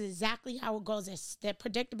telling you, this is exactly how it goes. They're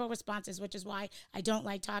predictable responses, which is why I don't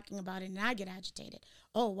like talking about it, and I get agitated.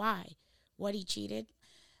 Oh, why? What, he cheated?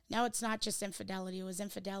 No, it's not just infidelity. It was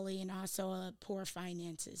infidelity and also poor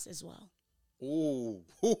finances as well. Oh.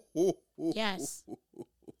 Yes.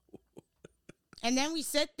 And then we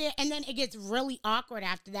sit there, and then it gets really awkward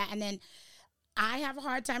after that, and then I have a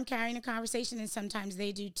hard time carrying a conversation, and sometimes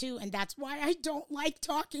they do too, and that's why I don't like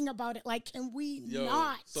talking about it. Like, can we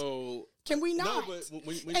not? Can we not? No, but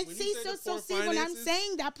when and you see, when I'm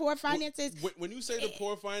saying that poor finances, when you say the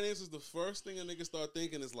poor finances, the first thing a nigga start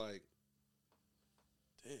thinking is like,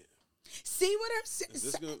 damn. See what I'm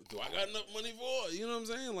saying? Do I got enough money for it? You know what I'm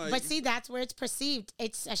saying? Like, but see, that's where it's perceived.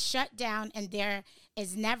 It's a shutdown, and there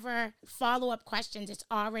is never follow-up questions. It's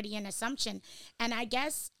already an assumption, and I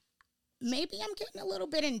guess maybe I'm getting a little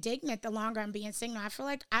bit indignant the longer I'm being single. I feel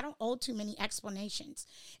like I don't owe too many explanations.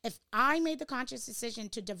 If I made the conscious decision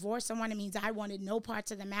to divorce someone, it means I wanted no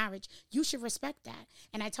parts of the marriage. You should respect that.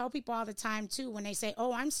 And I tell people all the time, too, when they say,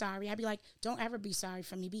 oh, I'm sorry, I'd be like, don't ever be sorry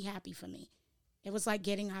for me. Be happy for me. It was like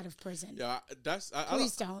getting out of prison. Yeah,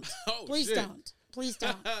 Please don't. Oh, Please shit. don't. Please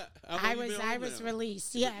don't. I was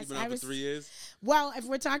released. Yes, You've been out for 3 years. Well, if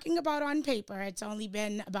we're talking about on paper, it's only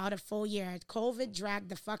been about a full year. COVID dragged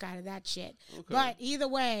the fuck out of that shit. Okay. But either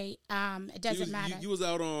way, it doesn't matter. You was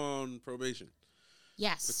out on probation.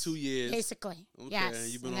 Yes. For 2 years. Basically. Okay. Yes.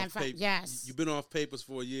 And you've been off papers. Yes. You've been off papers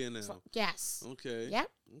for a year now. Yes. Okay. Yep.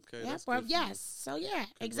 Okay. Yep. Well, yes. So yeah,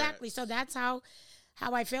 exactly. So that's how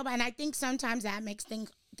I feel. And I think sometimes that makes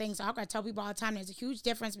things awkward. I tell people all the time, there's a huge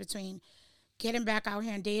difference between getting back out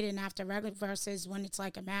here and dating after regular versus when it's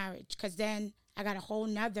like a marriage. Because then I got a whole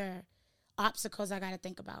nother obstacles I got to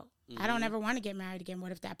think about. Mm-hmm. I don't ever want to get married again.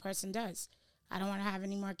 What if that person does? I don't want to have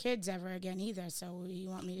any more kids ever again either. So what do you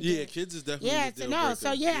want me to do? Yeah, kids is definitely a deal breaker.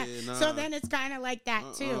 So nah. So then it's kind of like that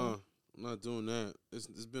too. I'm not doing that. It's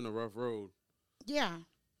been a rough road. Yeah.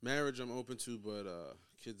 Marriage I'm open to, but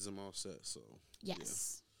kids I'm all set. So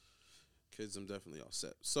yes. Yeah. Kids I'm definitely all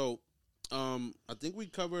set. So I think we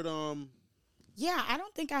covered yeah, I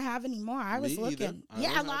don't think I have any more. I was looking.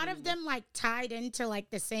 Yeah, a lot of them like tied into like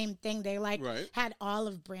the same thing. They like had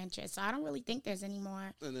olive branches. So I don't really think there's any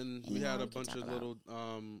more. And then we had a bunch of little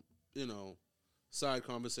side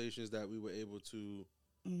conversations that we were able to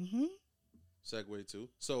segue to.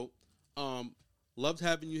 So loved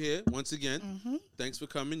having you here once again. Mm-hmm. Thanks for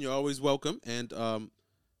coming. You're always welcome. And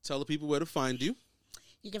tell the people where to find you.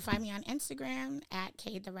 You can find me on Instagram at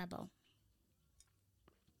KayTheRebel.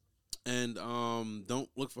 And don't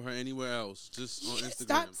look for her anywhere else. Just on Instagram.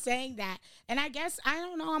 Stop saying that. And I guess, I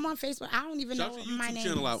don't know, I'm on Facebook. I don't even know what my name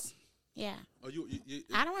is. Out. Yeah. Oh, you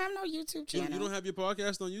I don't have no YouTube channel. You don't have your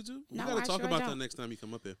podcast on YouTube? No, we got to talk about that next time you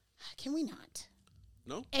come up here. Can we not?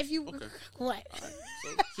 No? If you... Okay. What? Right. So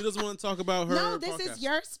she doesn't want to talk about her No, this podcast. is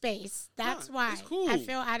your space. That's why. It's cool. I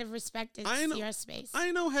feel out of respect. It's your space. I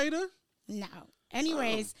ain't no hater. No.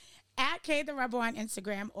 Anyways... At KayTheRebel on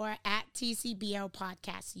Instagram or at TCBL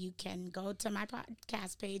Podcast. You can go to my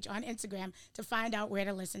podcast page on Instagram to find out where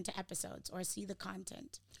to listen to episodes or see the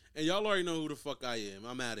content. And y'all already know who the fuck I am.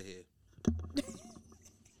 I'm out of here.